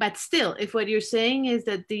 But still, if what you're saying is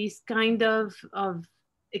that these kind of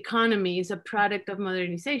economy is a product of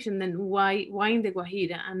modernization, then why in the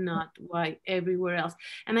Guajira and not why everywhere else?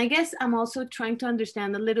 And I guess I'm also trying to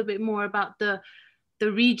understand a little bit more about the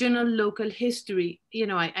regional local history. You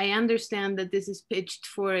know, I understand that this is pitched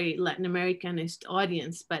for a Latin Americanist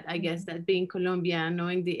audience, but I guess that being Colombia and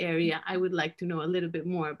knowing the area, I would like to know a little bit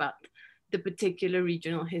more about the particular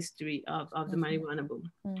regional history of the marijuana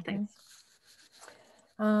boom. Thanks.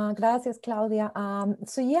 Gracias, Claudia.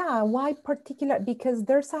 So yeah, why particular? Because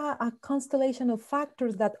there's a constellation of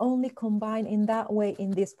factors that only combine in that way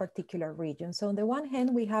in this particular region. So on the one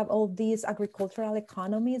hand, we have all these agricultural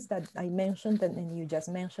economies that I mentioned, and you just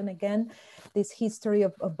mentioned again, this history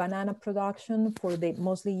of banana production for the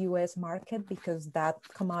mostly US market, because that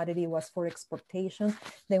commodity was for exportation.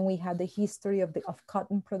 Then we had the history of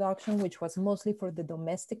cotton production, which was mostly for the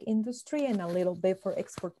domestic industry and a little bit for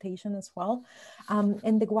exportation as well.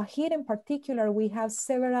 In the Guajira in particular, we have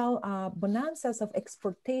several bonanzas of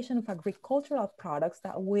exportation of agricultural products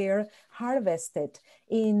that were harvested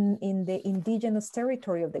in the indigenous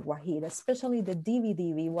territory of the Guajira, especially the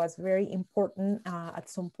divi was very important at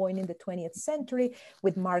some point in the 20th century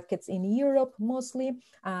with markets in Europe mostly,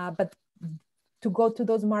 but to go to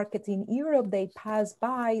those markets in Europe, they pass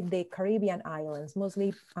by the Caribbean islands,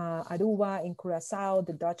 mostly Aruba and Curacao,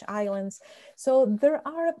 the Dutch islands. So there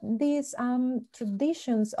are these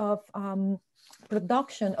traditions of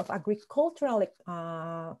production of agricultural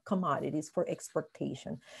commodities for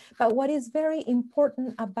exportation. But what is very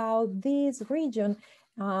important about this region,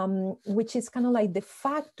 which is kind of like the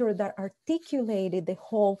factor that articulated the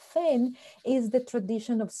whole thing, is the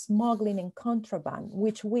tradition of smuggling and contraband,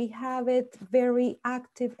 which we have it very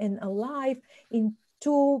active and alive in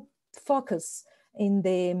two focus in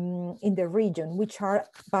the region, which are,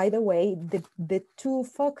 by the way, the two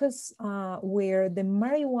focus where the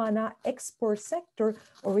marijuana export sector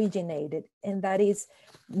originated, and that is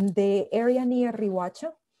the area near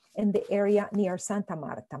Riohacha and the area near Santa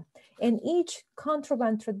Marta. And each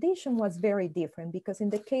contraband tradition was very different, because in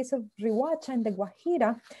the case of Riohacha and the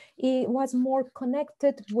Guajira, it was more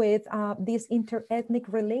connected with these inter-ethnic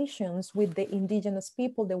relations with the indigenous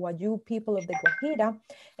people, the Wayuu people of the Guajira,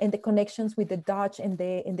 and the connections with the Dutch and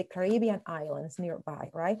the Caribbean islands nearby,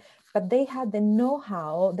 right? But they had the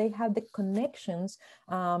know-how, they had the connections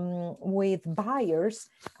with buyers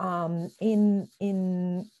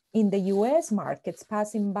in the US markets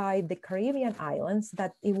passing by the Caribbean islands,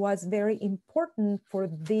 that it was very important for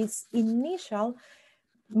this initial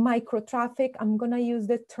micro-traffic. I'm gonna use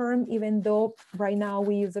the term, even though right now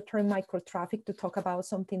we use the term micro-traffic to talk about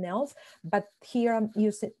something else, but here I'm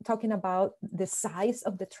talking about the size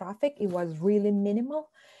of the traffic. It was really minimal.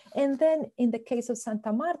 And then in the case of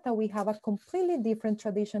Santa Marta, we have a completely different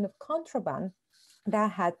tradition of contraband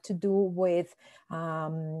that had to do with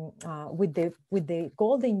the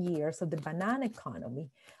golden years of the banana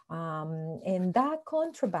economy. And that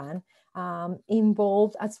contraband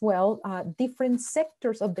involved as well different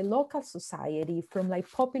sectors of the local society, from like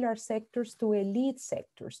popular sectors to elite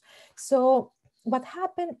sectors. So what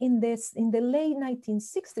happened in the late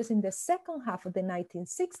 1960s, in the second half of the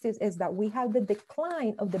 1960s, is that we have the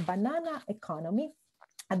decline of the banana economy,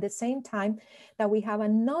 at the same time that we have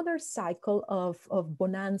another cycle of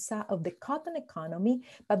bonanza of the cotton economy.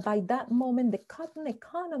 But by that moment, the cotton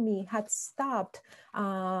economy had stopped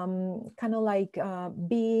kind of like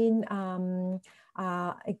being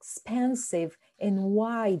expansive and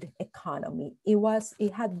wide economy.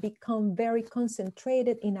 It had become very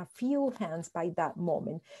concentrated in a few hands by that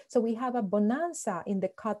moment. So we have a bonanza in the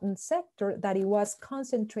cotton sector that it was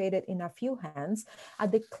concentrated in a few hands, a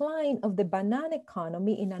decline of the banana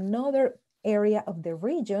economy in another area of the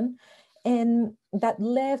region, and that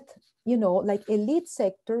left, you know, like elite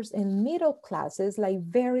sectors and middle classes like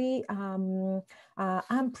very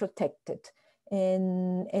unprotected,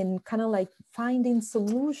 and kind of like finding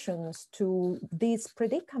solutions to this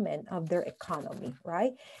predicament of their economy,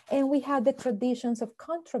 right? And we had the traditions of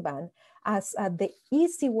contraband as the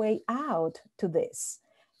easy way out to this.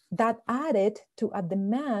 that added to a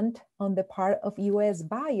demand on the part of US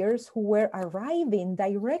buyers who were arriving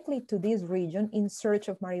directly to this region in search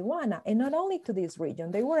of marijuana. And not only to this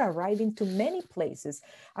region, they were arriving to many places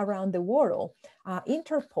around the world.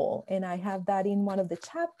 Interpol, and I have that in one of the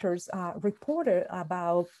chapters, reported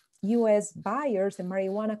about US buyers and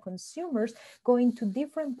marijuana consumers going to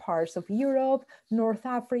different parts of Europe, North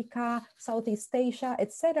Africa, Southeast Asia,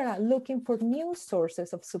 etc., looking for new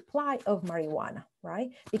sources of supply of marijuana,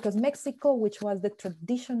 right? Because Mexico, which was the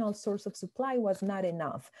traditional source of supply, was not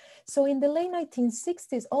enough. So in the late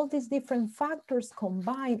 1960s, all these different factors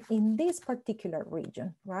combined in this particular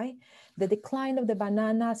region, right? The decline of the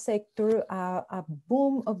banana sector, a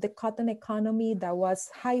boom of the cotton economy that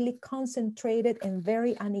was highly concentrated and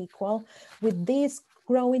very unequal, with this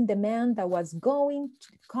growing demand that was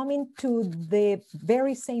coming to the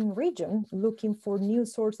very same region, looking for new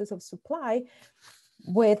sources of supply,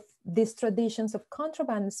 with these traditions of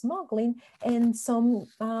contraband smuggling and some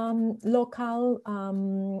local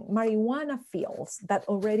marijuana fields that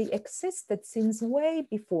already existed since way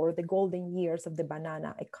before the golden years of the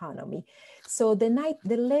banana economy. So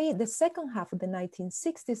the second half of the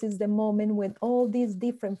 1960s is the moment when all these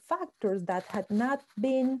different factors that had not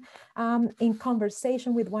been in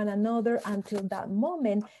conversation with one another until that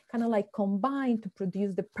moment kind of like combined to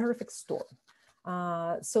produce the perfect storm.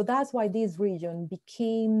 So that's why this region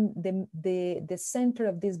became the center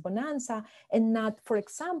of this bonanza, and not, for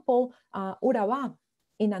example, Urabá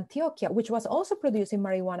in Antioquia, which was also producing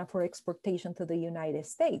marijuana for exportation to the United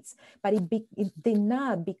States, but it did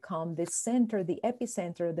not become the center, the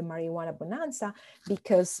epicenter of the marijuana bonanza,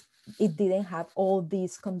 because it didn't have all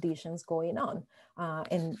these conditions going on.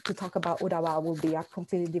 And to talk about Urabá will be a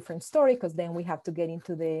completely different story, because then we have to get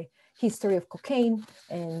into the history of cocaine,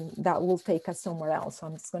 and that will take us somewhere else. So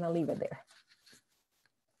I'm just going to leave it there.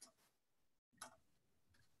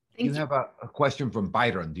 You have a question from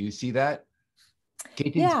Byron. Do you see that?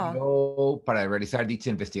 ¿Qué te inspiró para realizar dicha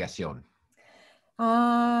investigación?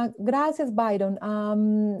 Gracias, Byron.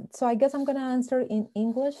 So I guess I'm going to answer in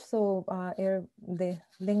English, so the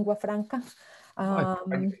lengua franca.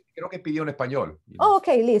 Creo que pidió en español. Oh, ok,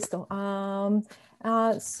 listo.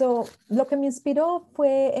 So, lo que me inspiró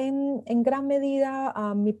fue en gran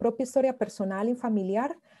medida mi propia historia personal y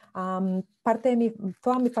familiar.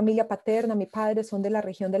 Toda mi familia paterna, mi padre son de la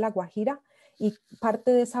región de La Guajira, y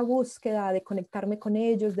parte de esa búsqueda de conectarme con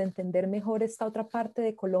ellos, de entender mejor esta otra parte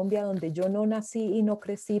de Colombia donde yo no nací y no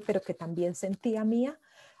crecí, pero que también sentía mía.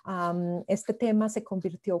 Este tema se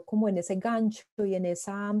convirtió como en ese gancho y en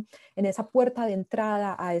esa puerta de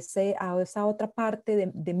entrada a esa otra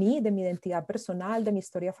parte de mí, de mi identidad personal, de mi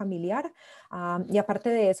historia familiar. Y aparte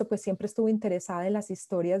de eso, pues siempre estuve interesada en las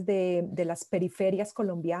historias de las periferias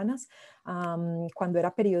colombianas. Cuando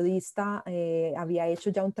era periodista, había hecho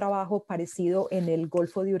ya un trabajo parecido en el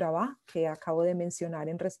Golfo de Urabá, que acabo de mencionar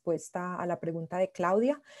en respuesta a la pregunta de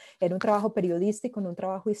Claudia. Era un trabajo periodístico, no un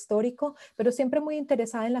trabajo histórico, pero siempre muy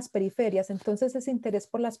interesada en las periferias. Entonces ese interés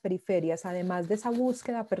por las periferias, además de esa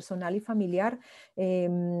búsqueda personal y familiar,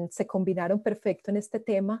 se combinaron perfecto en este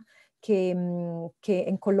tema que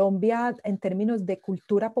en Colombia, en términos de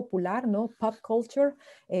cultura popular, ¿no? Pop culture,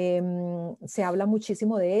 se habla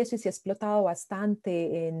muchísimo de eso y se ha explotado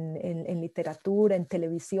bastante en literatura, en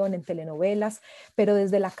televisión, en telenovelas, pero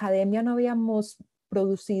desde la academia no habíamos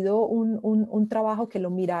producido un trabajo que lo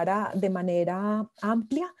mirara de manera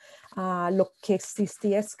amplia. Lo que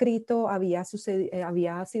existía escrito había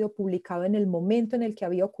sido publicado en el momento en el que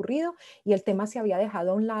había ocurrido, y el tema se había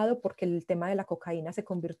dejado a un lado porque el tema de la cocaína se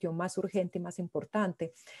convirtió más urgente y más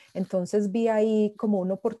importante. Entonces vi ahí como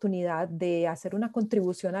una oportunidad de hacer una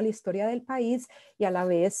contribución a la historia del país y a la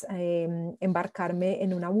vez embarcarme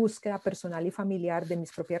en una búsqueda personal y familiar de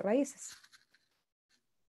mis propias raíces.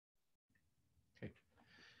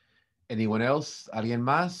 Anyone else? ¿Alguien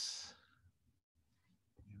más?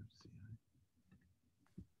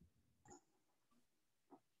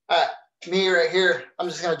 Me right here. I'm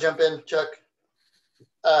just going to jump in, Chuck.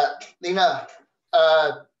 Lina,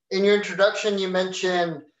 in your introduction, you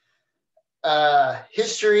mentioned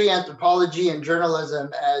history, anthropology, and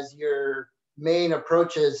journalism as your main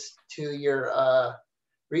approaches to your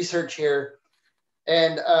research here.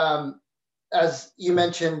 And as you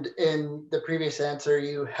mentioned in the previous answer,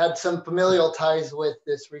 you had some familial ties with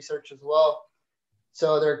this research as well.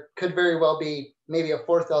 So there could very well be maybe a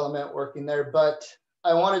fourth element working there, but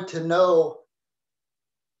I wanted to know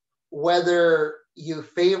whether you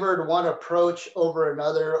favored one approach over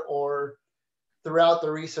another, or throughout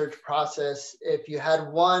the research process, if you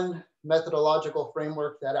had one methodological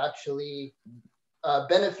framework that actually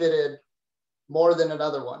benefited more than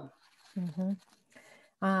another one. Mm-hmm.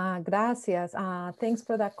 Gracias. Thanks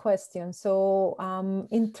for that question. So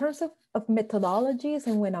in terms of methodologies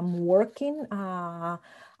and when I'm working, I'm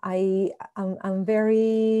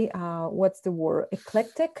very, what's the word,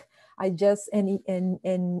 eclectic. I just, and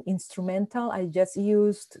instrumental, I just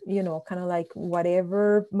used, you know, kind of like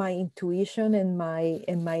whatever my intuition and my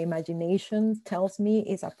imagination tells me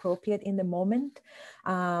is appropriate in the moment.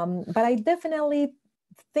 But I definitely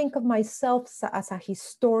think of myself as a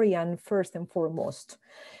historian first and foremost.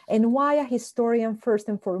 And why a historian first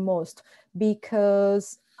and foremost?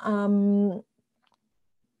 Because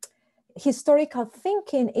historical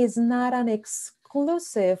thinking is not an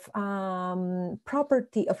exclusive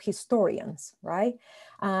property of historians, right?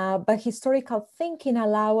 But historical thinking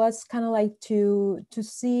allows us kind of like to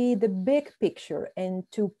see the big picture and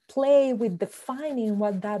to play with defining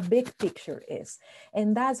what that big picture is.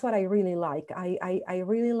 And that's what I really like. I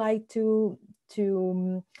really like to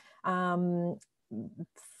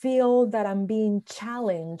feel that I'm being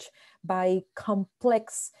challenged by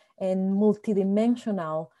complex and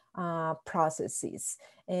multidimensional processes.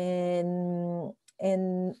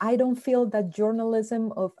 And I don't feel that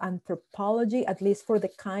journalism of anthropology, at least for the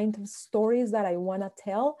kind of stories that I want to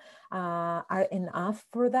tell, are enough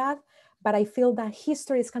for that. But I feel that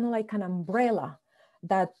history is kind of like an umbrella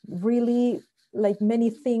that really, like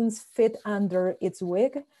many things, fit under its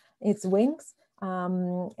wings.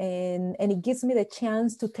 And it gives me the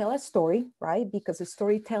chance to tell a story, right? Because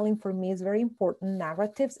storytelling for me is very important.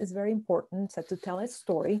 Narratives is very important, so to tell a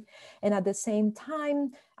story. And at the same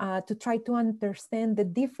time, to try to understand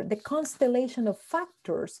the constellation of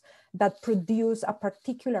factors that produce a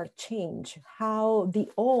particular change, how the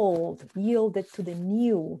old yielded to the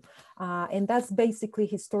new. And that's basically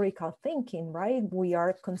historical thinking, right? We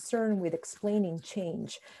are concerned with explaining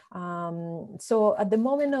change. So at the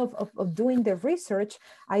moment of doing the research,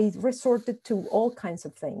 I resorted to all kinds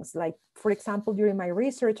of things. Like, for example, during my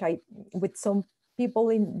research, with some people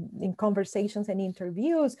in conversations and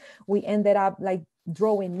interviews, we ended up like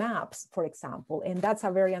drawing maps, for example, and that's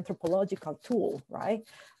a very anthropological tool, right?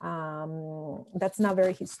 That's not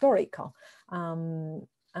very historical.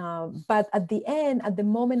 But at the end, at the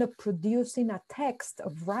moment of producing a text,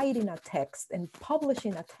 of writing a text and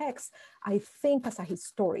publishing a text, I think as a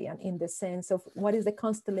historian in the sense of what is the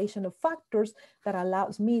constellation of factors that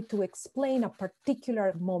allows me to explain a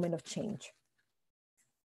particular moment of change.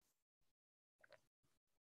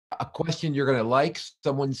 A question you're going to like.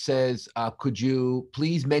 Someone says, could you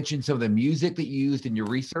please mention some of the music that you used in your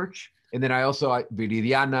research? And then I also,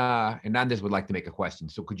 Viridiana Hernandez would like to make a question.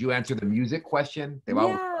 So could you answer the music question?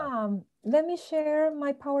 Yeah, let me share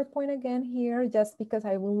my PowerPoint again here, just because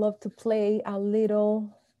I would love to play a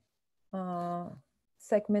little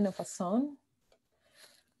segment of a song.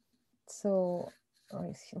 So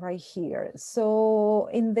right here. So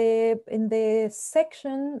in the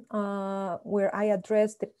section where I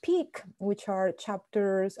address the peak, which are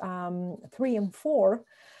chapters 3 and 4,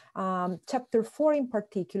 chapter 4 in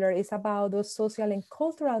particular is about those social and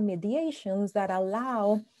cultural mediations that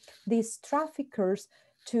allow these traffickers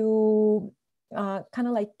to kind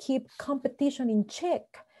of like keep competition in check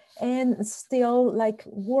and still like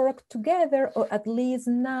work together, or at least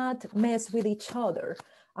not mess with each other.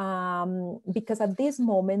 Because at this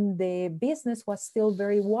moment, the business was still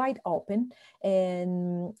very wide open,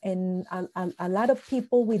 and a lot of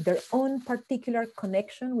people with their own particular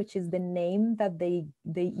connection, which is the name that they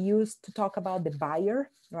use to talk about the buyer,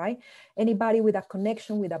 right? Anybody with a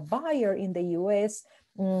connection with a buyer in the US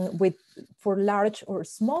for large or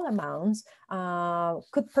small amounts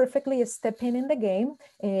could perfectly step in the game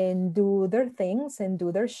and do their things and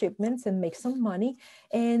do their shipments and make some money.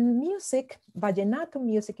 And music, vallenato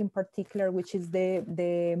music in particular, which is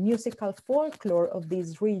the musical folklore of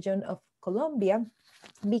this region of Colombia,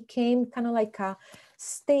 became kind of like a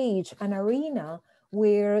stage, an arena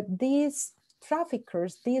where these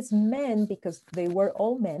traffickers, these men, because they were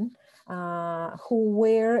all men, who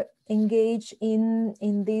were engaged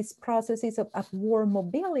in these processes of war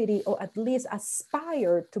mobility, or at least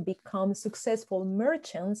aspired to become successful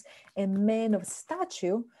merchants and men of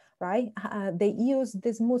stature, right? They use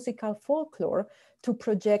this musical folklore to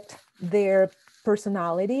project their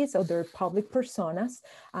personalities or their public personas,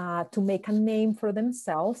 to make a name for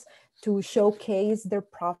themselves, to showcase their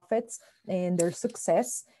profits and their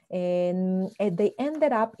success. And they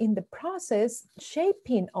ended up in the process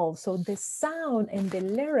shaping also the sound and the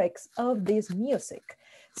lyrics of this music.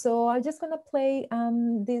 So I'm just gonna play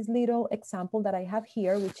this little example that I have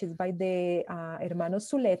here, which is by the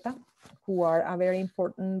Hermanos Zuleta, who are a very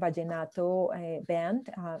important vallenato band,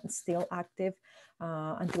 still active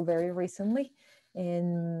until very recently.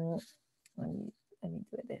 And let me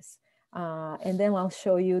do this. And then I'll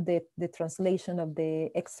show you the translation of the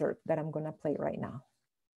excerpt that I'm gonna play right now.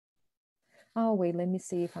 Oh, wait, let me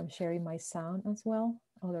see if I'm sharing my sound as well.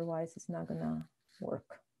 Otherwise, it's not gonna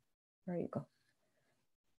work. There you go.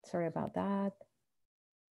 Sorry about that.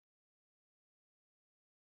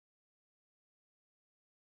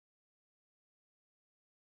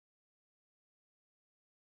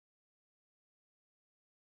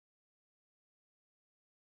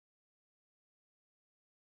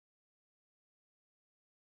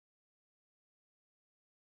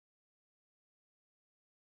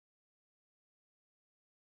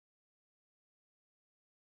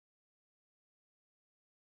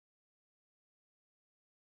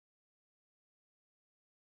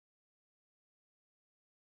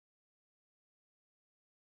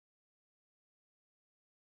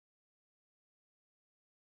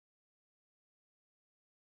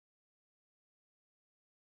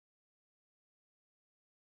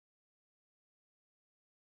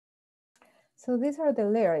 So these are the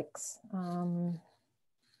lyrics.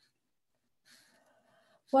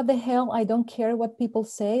 What the hell, I don't care what people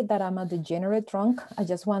say, that I'm a degenerate drunk. I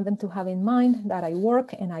just want them to have in mind that I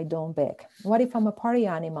work and I don't beg. What if I'm a party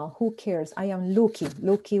animal? Who cares? I am Lucky.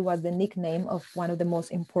 Lucky was the nickname of one of the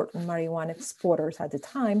most important marijuana exporters at the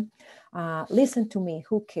time. Listen to me,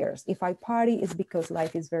 who cares? If I party, it's because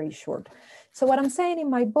life is very short. So what I'm saying in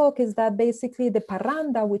my book is that basically the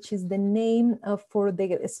parranda, which is the name for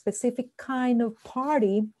the specific kind of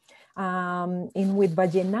party, in with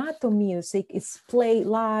vallenato music, is played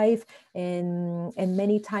live and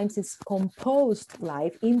many times it's composed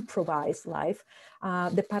live, improvised live.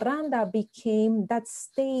 The parranda became that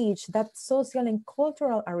stage, that social and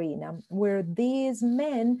cultural arena where these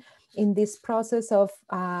men in this process of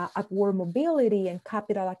upward mobility and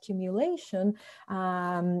capital accumulation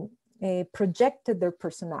projected their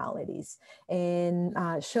personalities and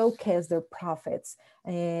showcased their profits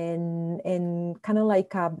and kind of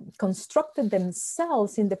like constructed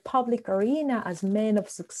themselves in the public arena as men of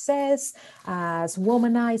success, as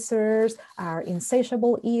womanizers, are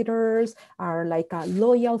insatiable eaters, are like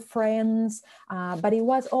loyal friends. But it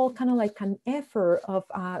was all kind of like an effort of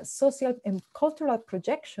social and cultural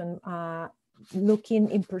projection, looking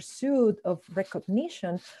in pursuit of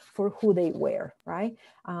recognition for who they were, right?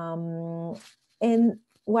 And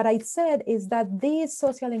what I said is that these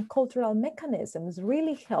social and cultural mechanisms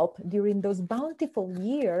really help during those bountiful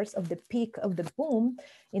years of the peak of the boom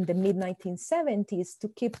in the mid-1970s to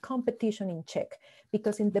keep competition in check.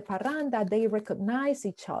 Because in the parranda, they recognize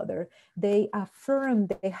each other. They affirm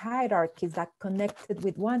the hierarchies that connected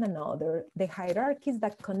with one another, the hierarchies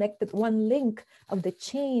that connected one link of the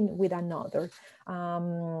chain with another.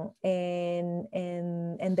 And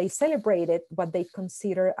they celebrated what they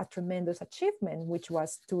consider a tremendous achievement, which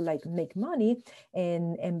was to like make money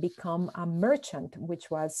and become a merchant, which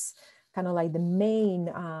was kind of like the main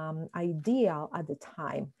ideal at the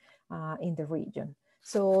time in the region.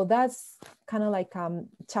 So that's kind of like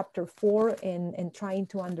chapter 4 and trying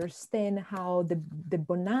to understand how the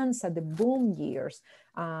bonanza, the boom years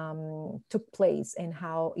took place and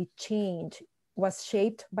how it changed, was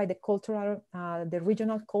shaped by the cultural, the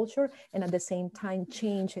regional culture, and at the same time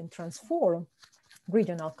change and transform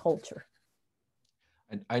regional culture.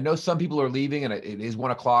 I know some people are leaving and it is 1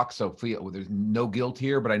 o'clock, so there's no guilt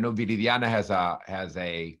here, but I know Viridiana has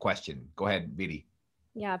a question. Go ahead, Viri.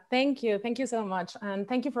 Yeah, thank you. Thank you so much. And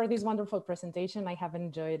thank you for this wonderful presentation. I have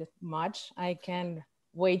enjoyed much. I can't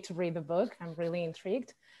wait to read the book. I'm really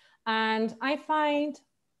intrigued. And I find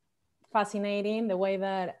fascinating the way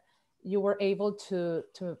that you were able to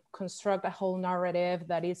construct a whole narrative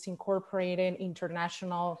that is incorporating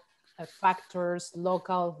international factors,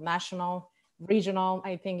 local, national, regional.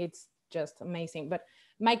 I think it's just amazing. But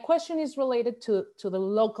my question is related to the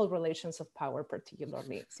local relations of power,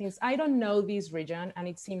 particularly, since I don't know this region, and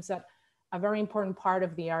it seems that a very important part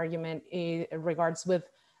of the argument regards with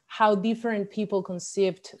how different people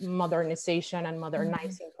conceived modernization and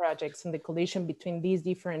modernizing projects and the collision between these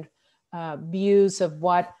different views of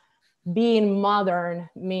what being modern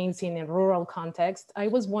means in a rural context. I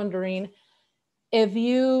was wondering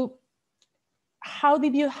how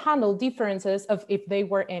did you handle differences of, if they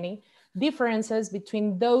were any, differences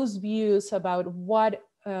between those views about what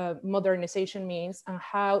modernization means and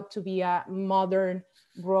how to be a modern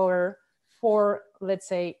grower for, let's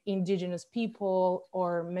say, indigenous people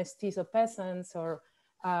or mestizo peasants or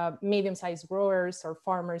medium-sized growers or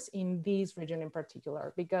farmers in this region in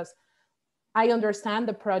particular? Because I understand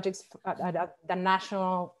the projects at the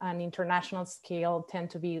national and international scale tend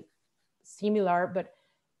to be similar, but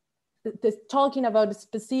talking about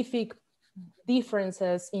specific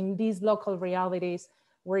differences in these local realities,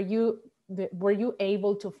 were you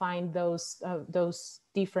able to find those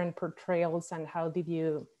different portrayals, and how did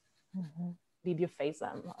you face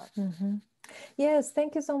them? Yes,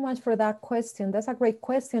 thank you so much for that question. That's a great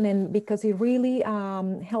question, and because it really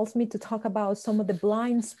helps me to talk about some of the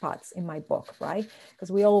blind spots in my book, right?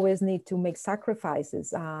 Because we always need to make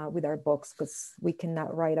sacrifices with our books, because we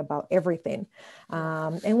cannot write about everything.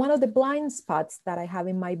 And one of the blind spots that I have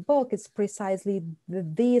in my book is precisely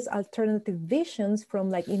these alternative visions from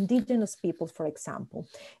like indigenous peoples, for example,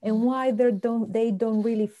 and why they don't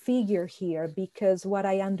really figure here, because what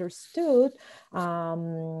I understood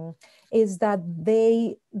is that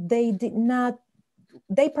they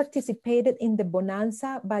participated in the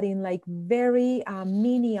bonanza, but in like very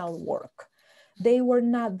menial work. They were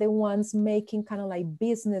not the ones making kind of like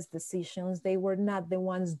business decisions. They were not the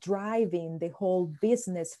ones driving the whole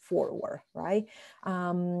business forward, right?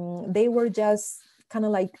 They were just kind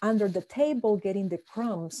of like under the table getting the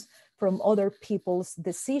crumbs from other people's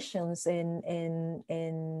decisions, and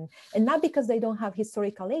not because they don't have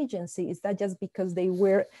historical agency. It's not just because they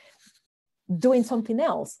were doing something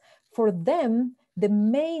else. For them,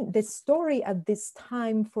 the story at this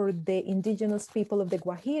time for the indigenous people of the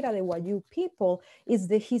Guajira, the Wayuu people, is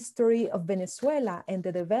the history of Venezuela and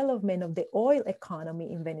the development of the oil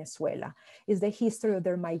economy in Venezuela. Is the history of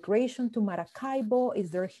their migration to Maracaibo,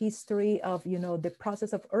 is their history of, you know, the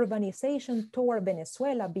process of urbanization toward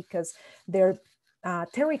Venezuela, because their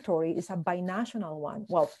territory is a binational one.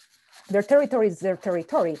 Well, their territory is their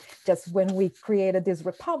territory. Just when we created these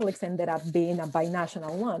republics, ended up being a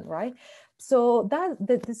binational one, right? So that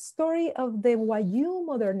the story of the Wayuu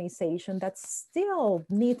modernization that still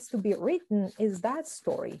needs to be written is that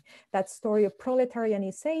story of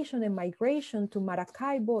proletarianization and migration to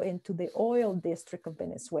Maracaibo and to the oil district of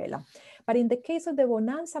Venezuela. But in the case of the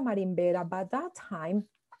Bonanza Marimbera, by that time,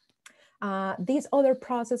 this other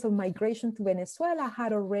process of migration to Venezuela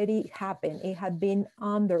had already happened. It had been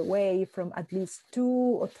underway from at least 2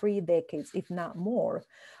 or 3 decades, if not more,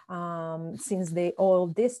 since the oil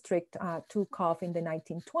district took off in the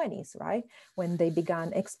 1920s, right? When they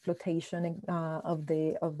began exploitation of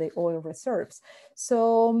the oil reserves.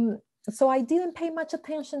 So I didn't pay much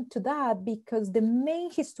attention to that, because the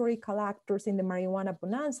main historical actors in the marijuana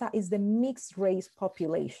bonanza is the mixed race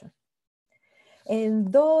population.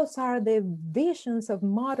 And those are the visions of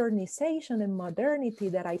modernization and modernity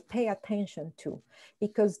that I pay attention to,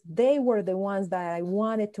 because they were the ones that I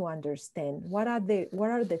wanted to understand. What are they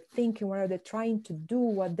thinking? What are they trying to do?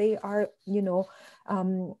 What they are, you know,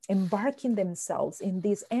 embarking themselves in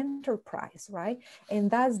this enterprise, right? And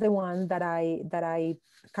that's the one that I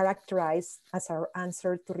characterize as our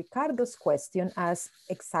answer to Ricardo's question as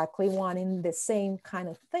exactly wanting the same kind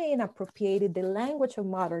of thing, appropriated the language of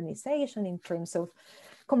modernization in terms of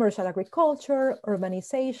commercial agriculture,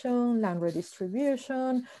 urbanization, land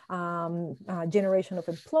redistribution, generation of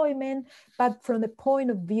employment, but from the point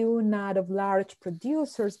of view not of large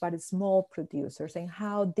producers, but small producers, and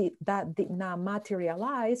how that did not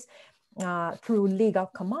materialize through legal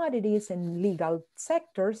commodities and legal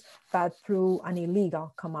sectors, but through an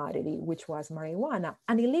illegal commodity, which was marijuana,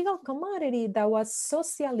 an illegal commodity that was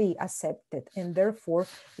socially accepted and therefore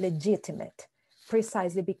legitimate,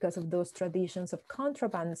 precisely because of those traditions of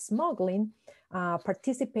contraband smuggling,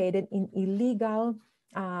 participated in illegal,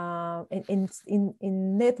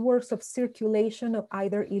 in networks of circulation of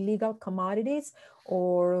either illegal commodities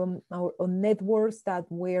or networks that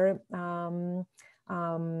were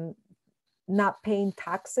not paying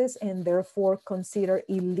taxes and therefore considered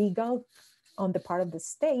illegal on the part of the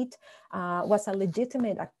state, was a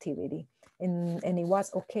legitimate activity. And it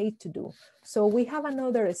was okay to do. So we have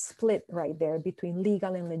another split right there between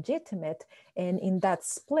legal and legitimate. And in that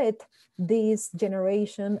split, this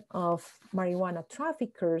generation of marijuana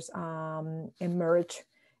traffickers emerged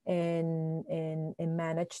and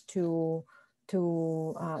managed to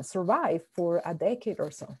survive for a decade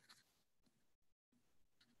or so.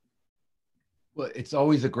 Well, it's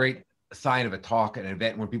always a great sign of a talk at an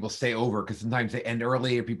event when people stay over, because sometimes they end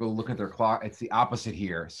early or people look at their clock. It's the opposite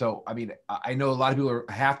here. So, I mean, I know a lot of people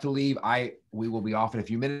have to leave. We will be off in a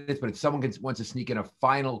few minutes, but if someone wants to sneak in a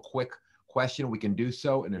final quick question, we can do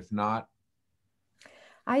so. And if not,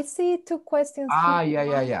 I see 2 questions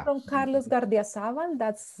yeah. from Carlos Gardiazabal,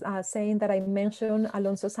 that's saying that I mentioned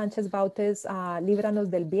Alonso Sanchez Bautez' Líbranos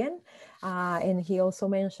del Bien, and he also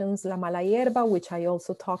mentions La Mala Hierba, which I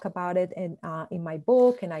also talk about it in my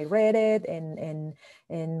book, and I read it, and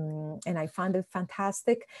I found it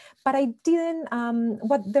fantastic. But I didn't.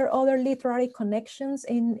 What there are other literary connections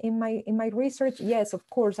in my research? Yes, of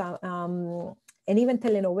course. and even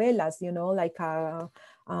telenovelas, you know, like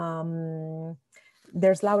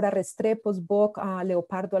there's Laura Restrepo's book,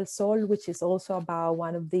 Leopardo al Sol, which is also about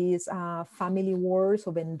one of these family wars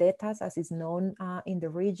or vendettas, as is known in the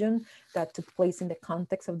region, that took place in the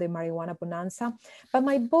context of the marijuana bonanza. But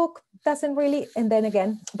my book doesn't really, and then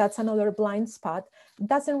again, that's another blind spot,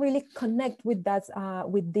 doesn't really connect with that,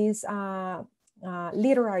 with these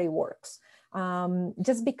literary works.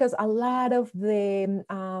 Just because a lot of the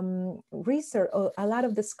research, a lot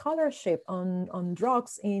of the scholarship on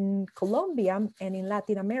drugs in Colombia and in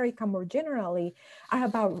Latin America more generally are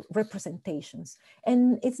about representations.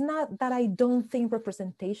 And it's not that I don't think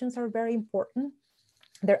representations are very important.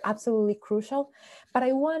 They're absolutely crucial, but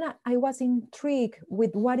I was intrigued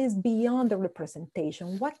with what is beyond the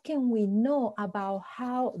representation. What can we know about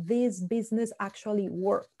how this business actually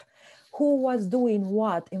worked? Who was doing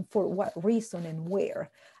what and for what reason and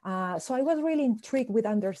where. So I was really intrigued with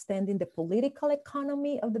understanding the political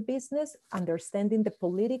economy of the business, understanding the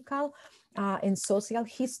political and social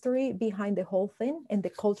history behind the whole thing and the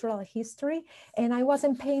cultural history. And I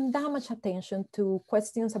wasn't paying that much attention to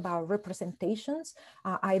questions about representations,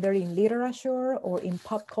 either in literature or in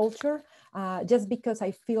pop culture, just because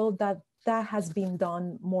I feel that that has been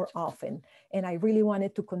done more often. And I really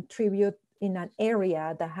wanted to contribute in an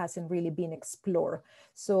area that hasn't really been explored.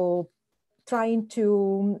 So trying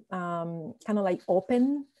to kind of like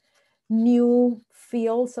open new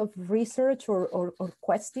fields of research or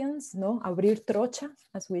questions, no? Abrir trocha,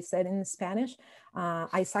 as we said in Spanish.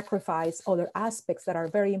 I sacrifice other aspects that are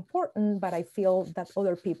very important, but I feel that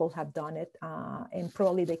other people have done it and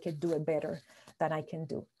probably they could do it better than I can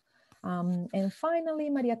do. And finally,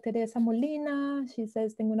 María Teresa Molina, she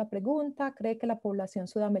says, tengo una pregunta. ¿Cree que la población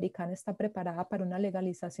sudamericana está preparada para una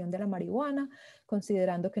legalización de la marihuana,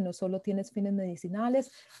 considerando que no solo tiene fines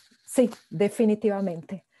medicinales? Sí,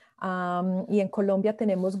 definitivamente. Y en Colombia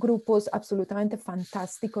tenemos grupos absolutamente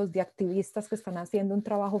fantásticos de activistas que están haciendo un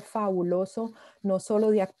trabajo fabuloso, no solo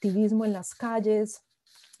de activismo en las calles,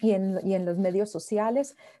 y en los medios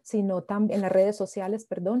sociales, sino también en las redes sociales,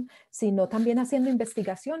 perdón, sino también haciendo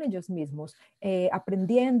investigación ellos mismos,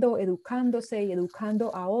 aprendiendo, educándose y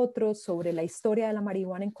educando a otros sobre la historia de la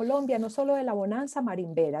marihuana en Colombia, no solo de la bonanza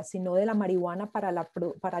marimbera, sino de la marihuana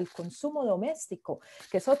para el consumo doméstico,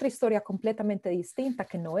 que es otra historia completamente distinta,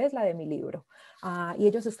 que no es la de mi libro. Y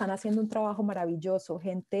ellos están haciendo un trabajo maravilloso,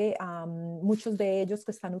 gente, muchos de ellos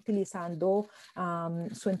que están utilizando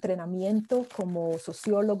su entrenamiento como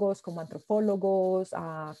sociólogos, como antropólogos,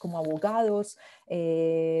 como abogados,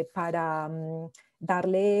 para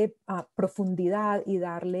darle profundidad y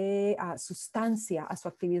darle sustancia a su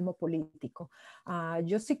activismo político.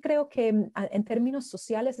 Yo sí creo que en términos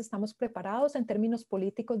sociales estamos preparados, en términos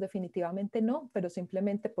políticos definitivamente no, pero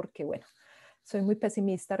simplemente porque, bueno, soy muy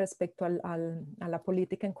pesimista respecto a la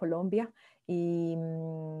política en Colombia y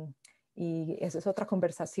esa es otra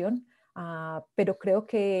conversación. Pero creo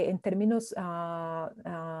que en términos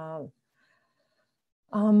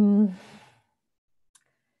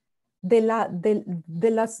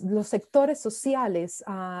los sectores sociales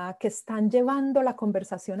que están llevando la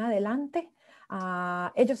conversación adelante,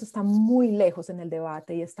 ellos están muy lejos en el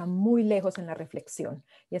debate y están muy lejos en la reflexión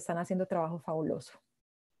y están haciendo trabajo fabuloso.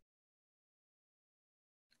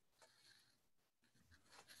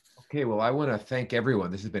 Okay, well, I want to thank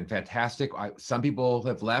everyone. This has been fantastic. Some people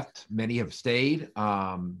have left, many have stayed.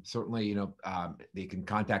 Certainly, you know, they can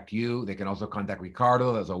contact you. They can also contact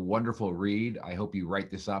Ricardo. That was a wonderful read. I hope you write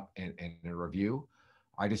this up in a review.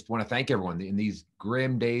 I just want to thank everyone. In these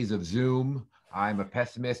grim days of Zoom, I'm a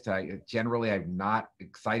pessimist. Generally, I'm not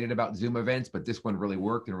excited about Zoom events, but this one really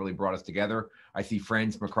worked and really brought us together. I see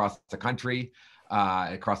friends from across the country,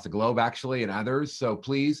 across the globe actually, and others. So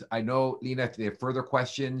please, I know, Lina, if you have further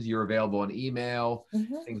questions, you're available on email,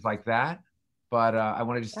 things like that. But I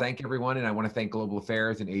want to just thank everyone, and I want to thank Global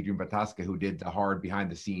Affairs and Adrian Batasca, who did the hard behind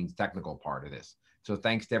the scenes technical part of this. So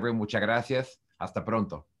thanks to everyone. Muchas gracias. Hasta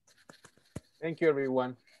pronto. Thank you,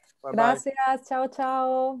 everyone. Bye-bye. Gracias. Chao,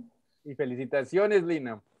 chao. Y felicitaciones,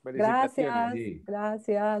 Lina. Felicitaciones. Gracias.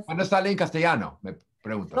 Gracias. ¿Cuándo sale en castellano? Me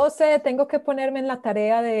pregunto. No sé, tengo que ponerme en la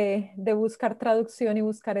tarea de buscar traducción y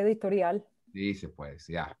buscar editorial. Sí, se puede.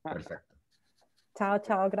 Ya, perfecto. Chao,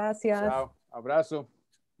 chao. Gracias. Chao. Abrazo.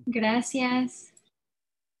 Gracias.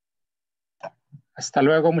 Hasta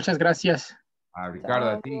luego. Muchas gracias. Ricardo,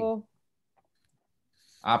 Chao. a ti.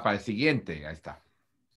 Para el siguiente. Ahí está.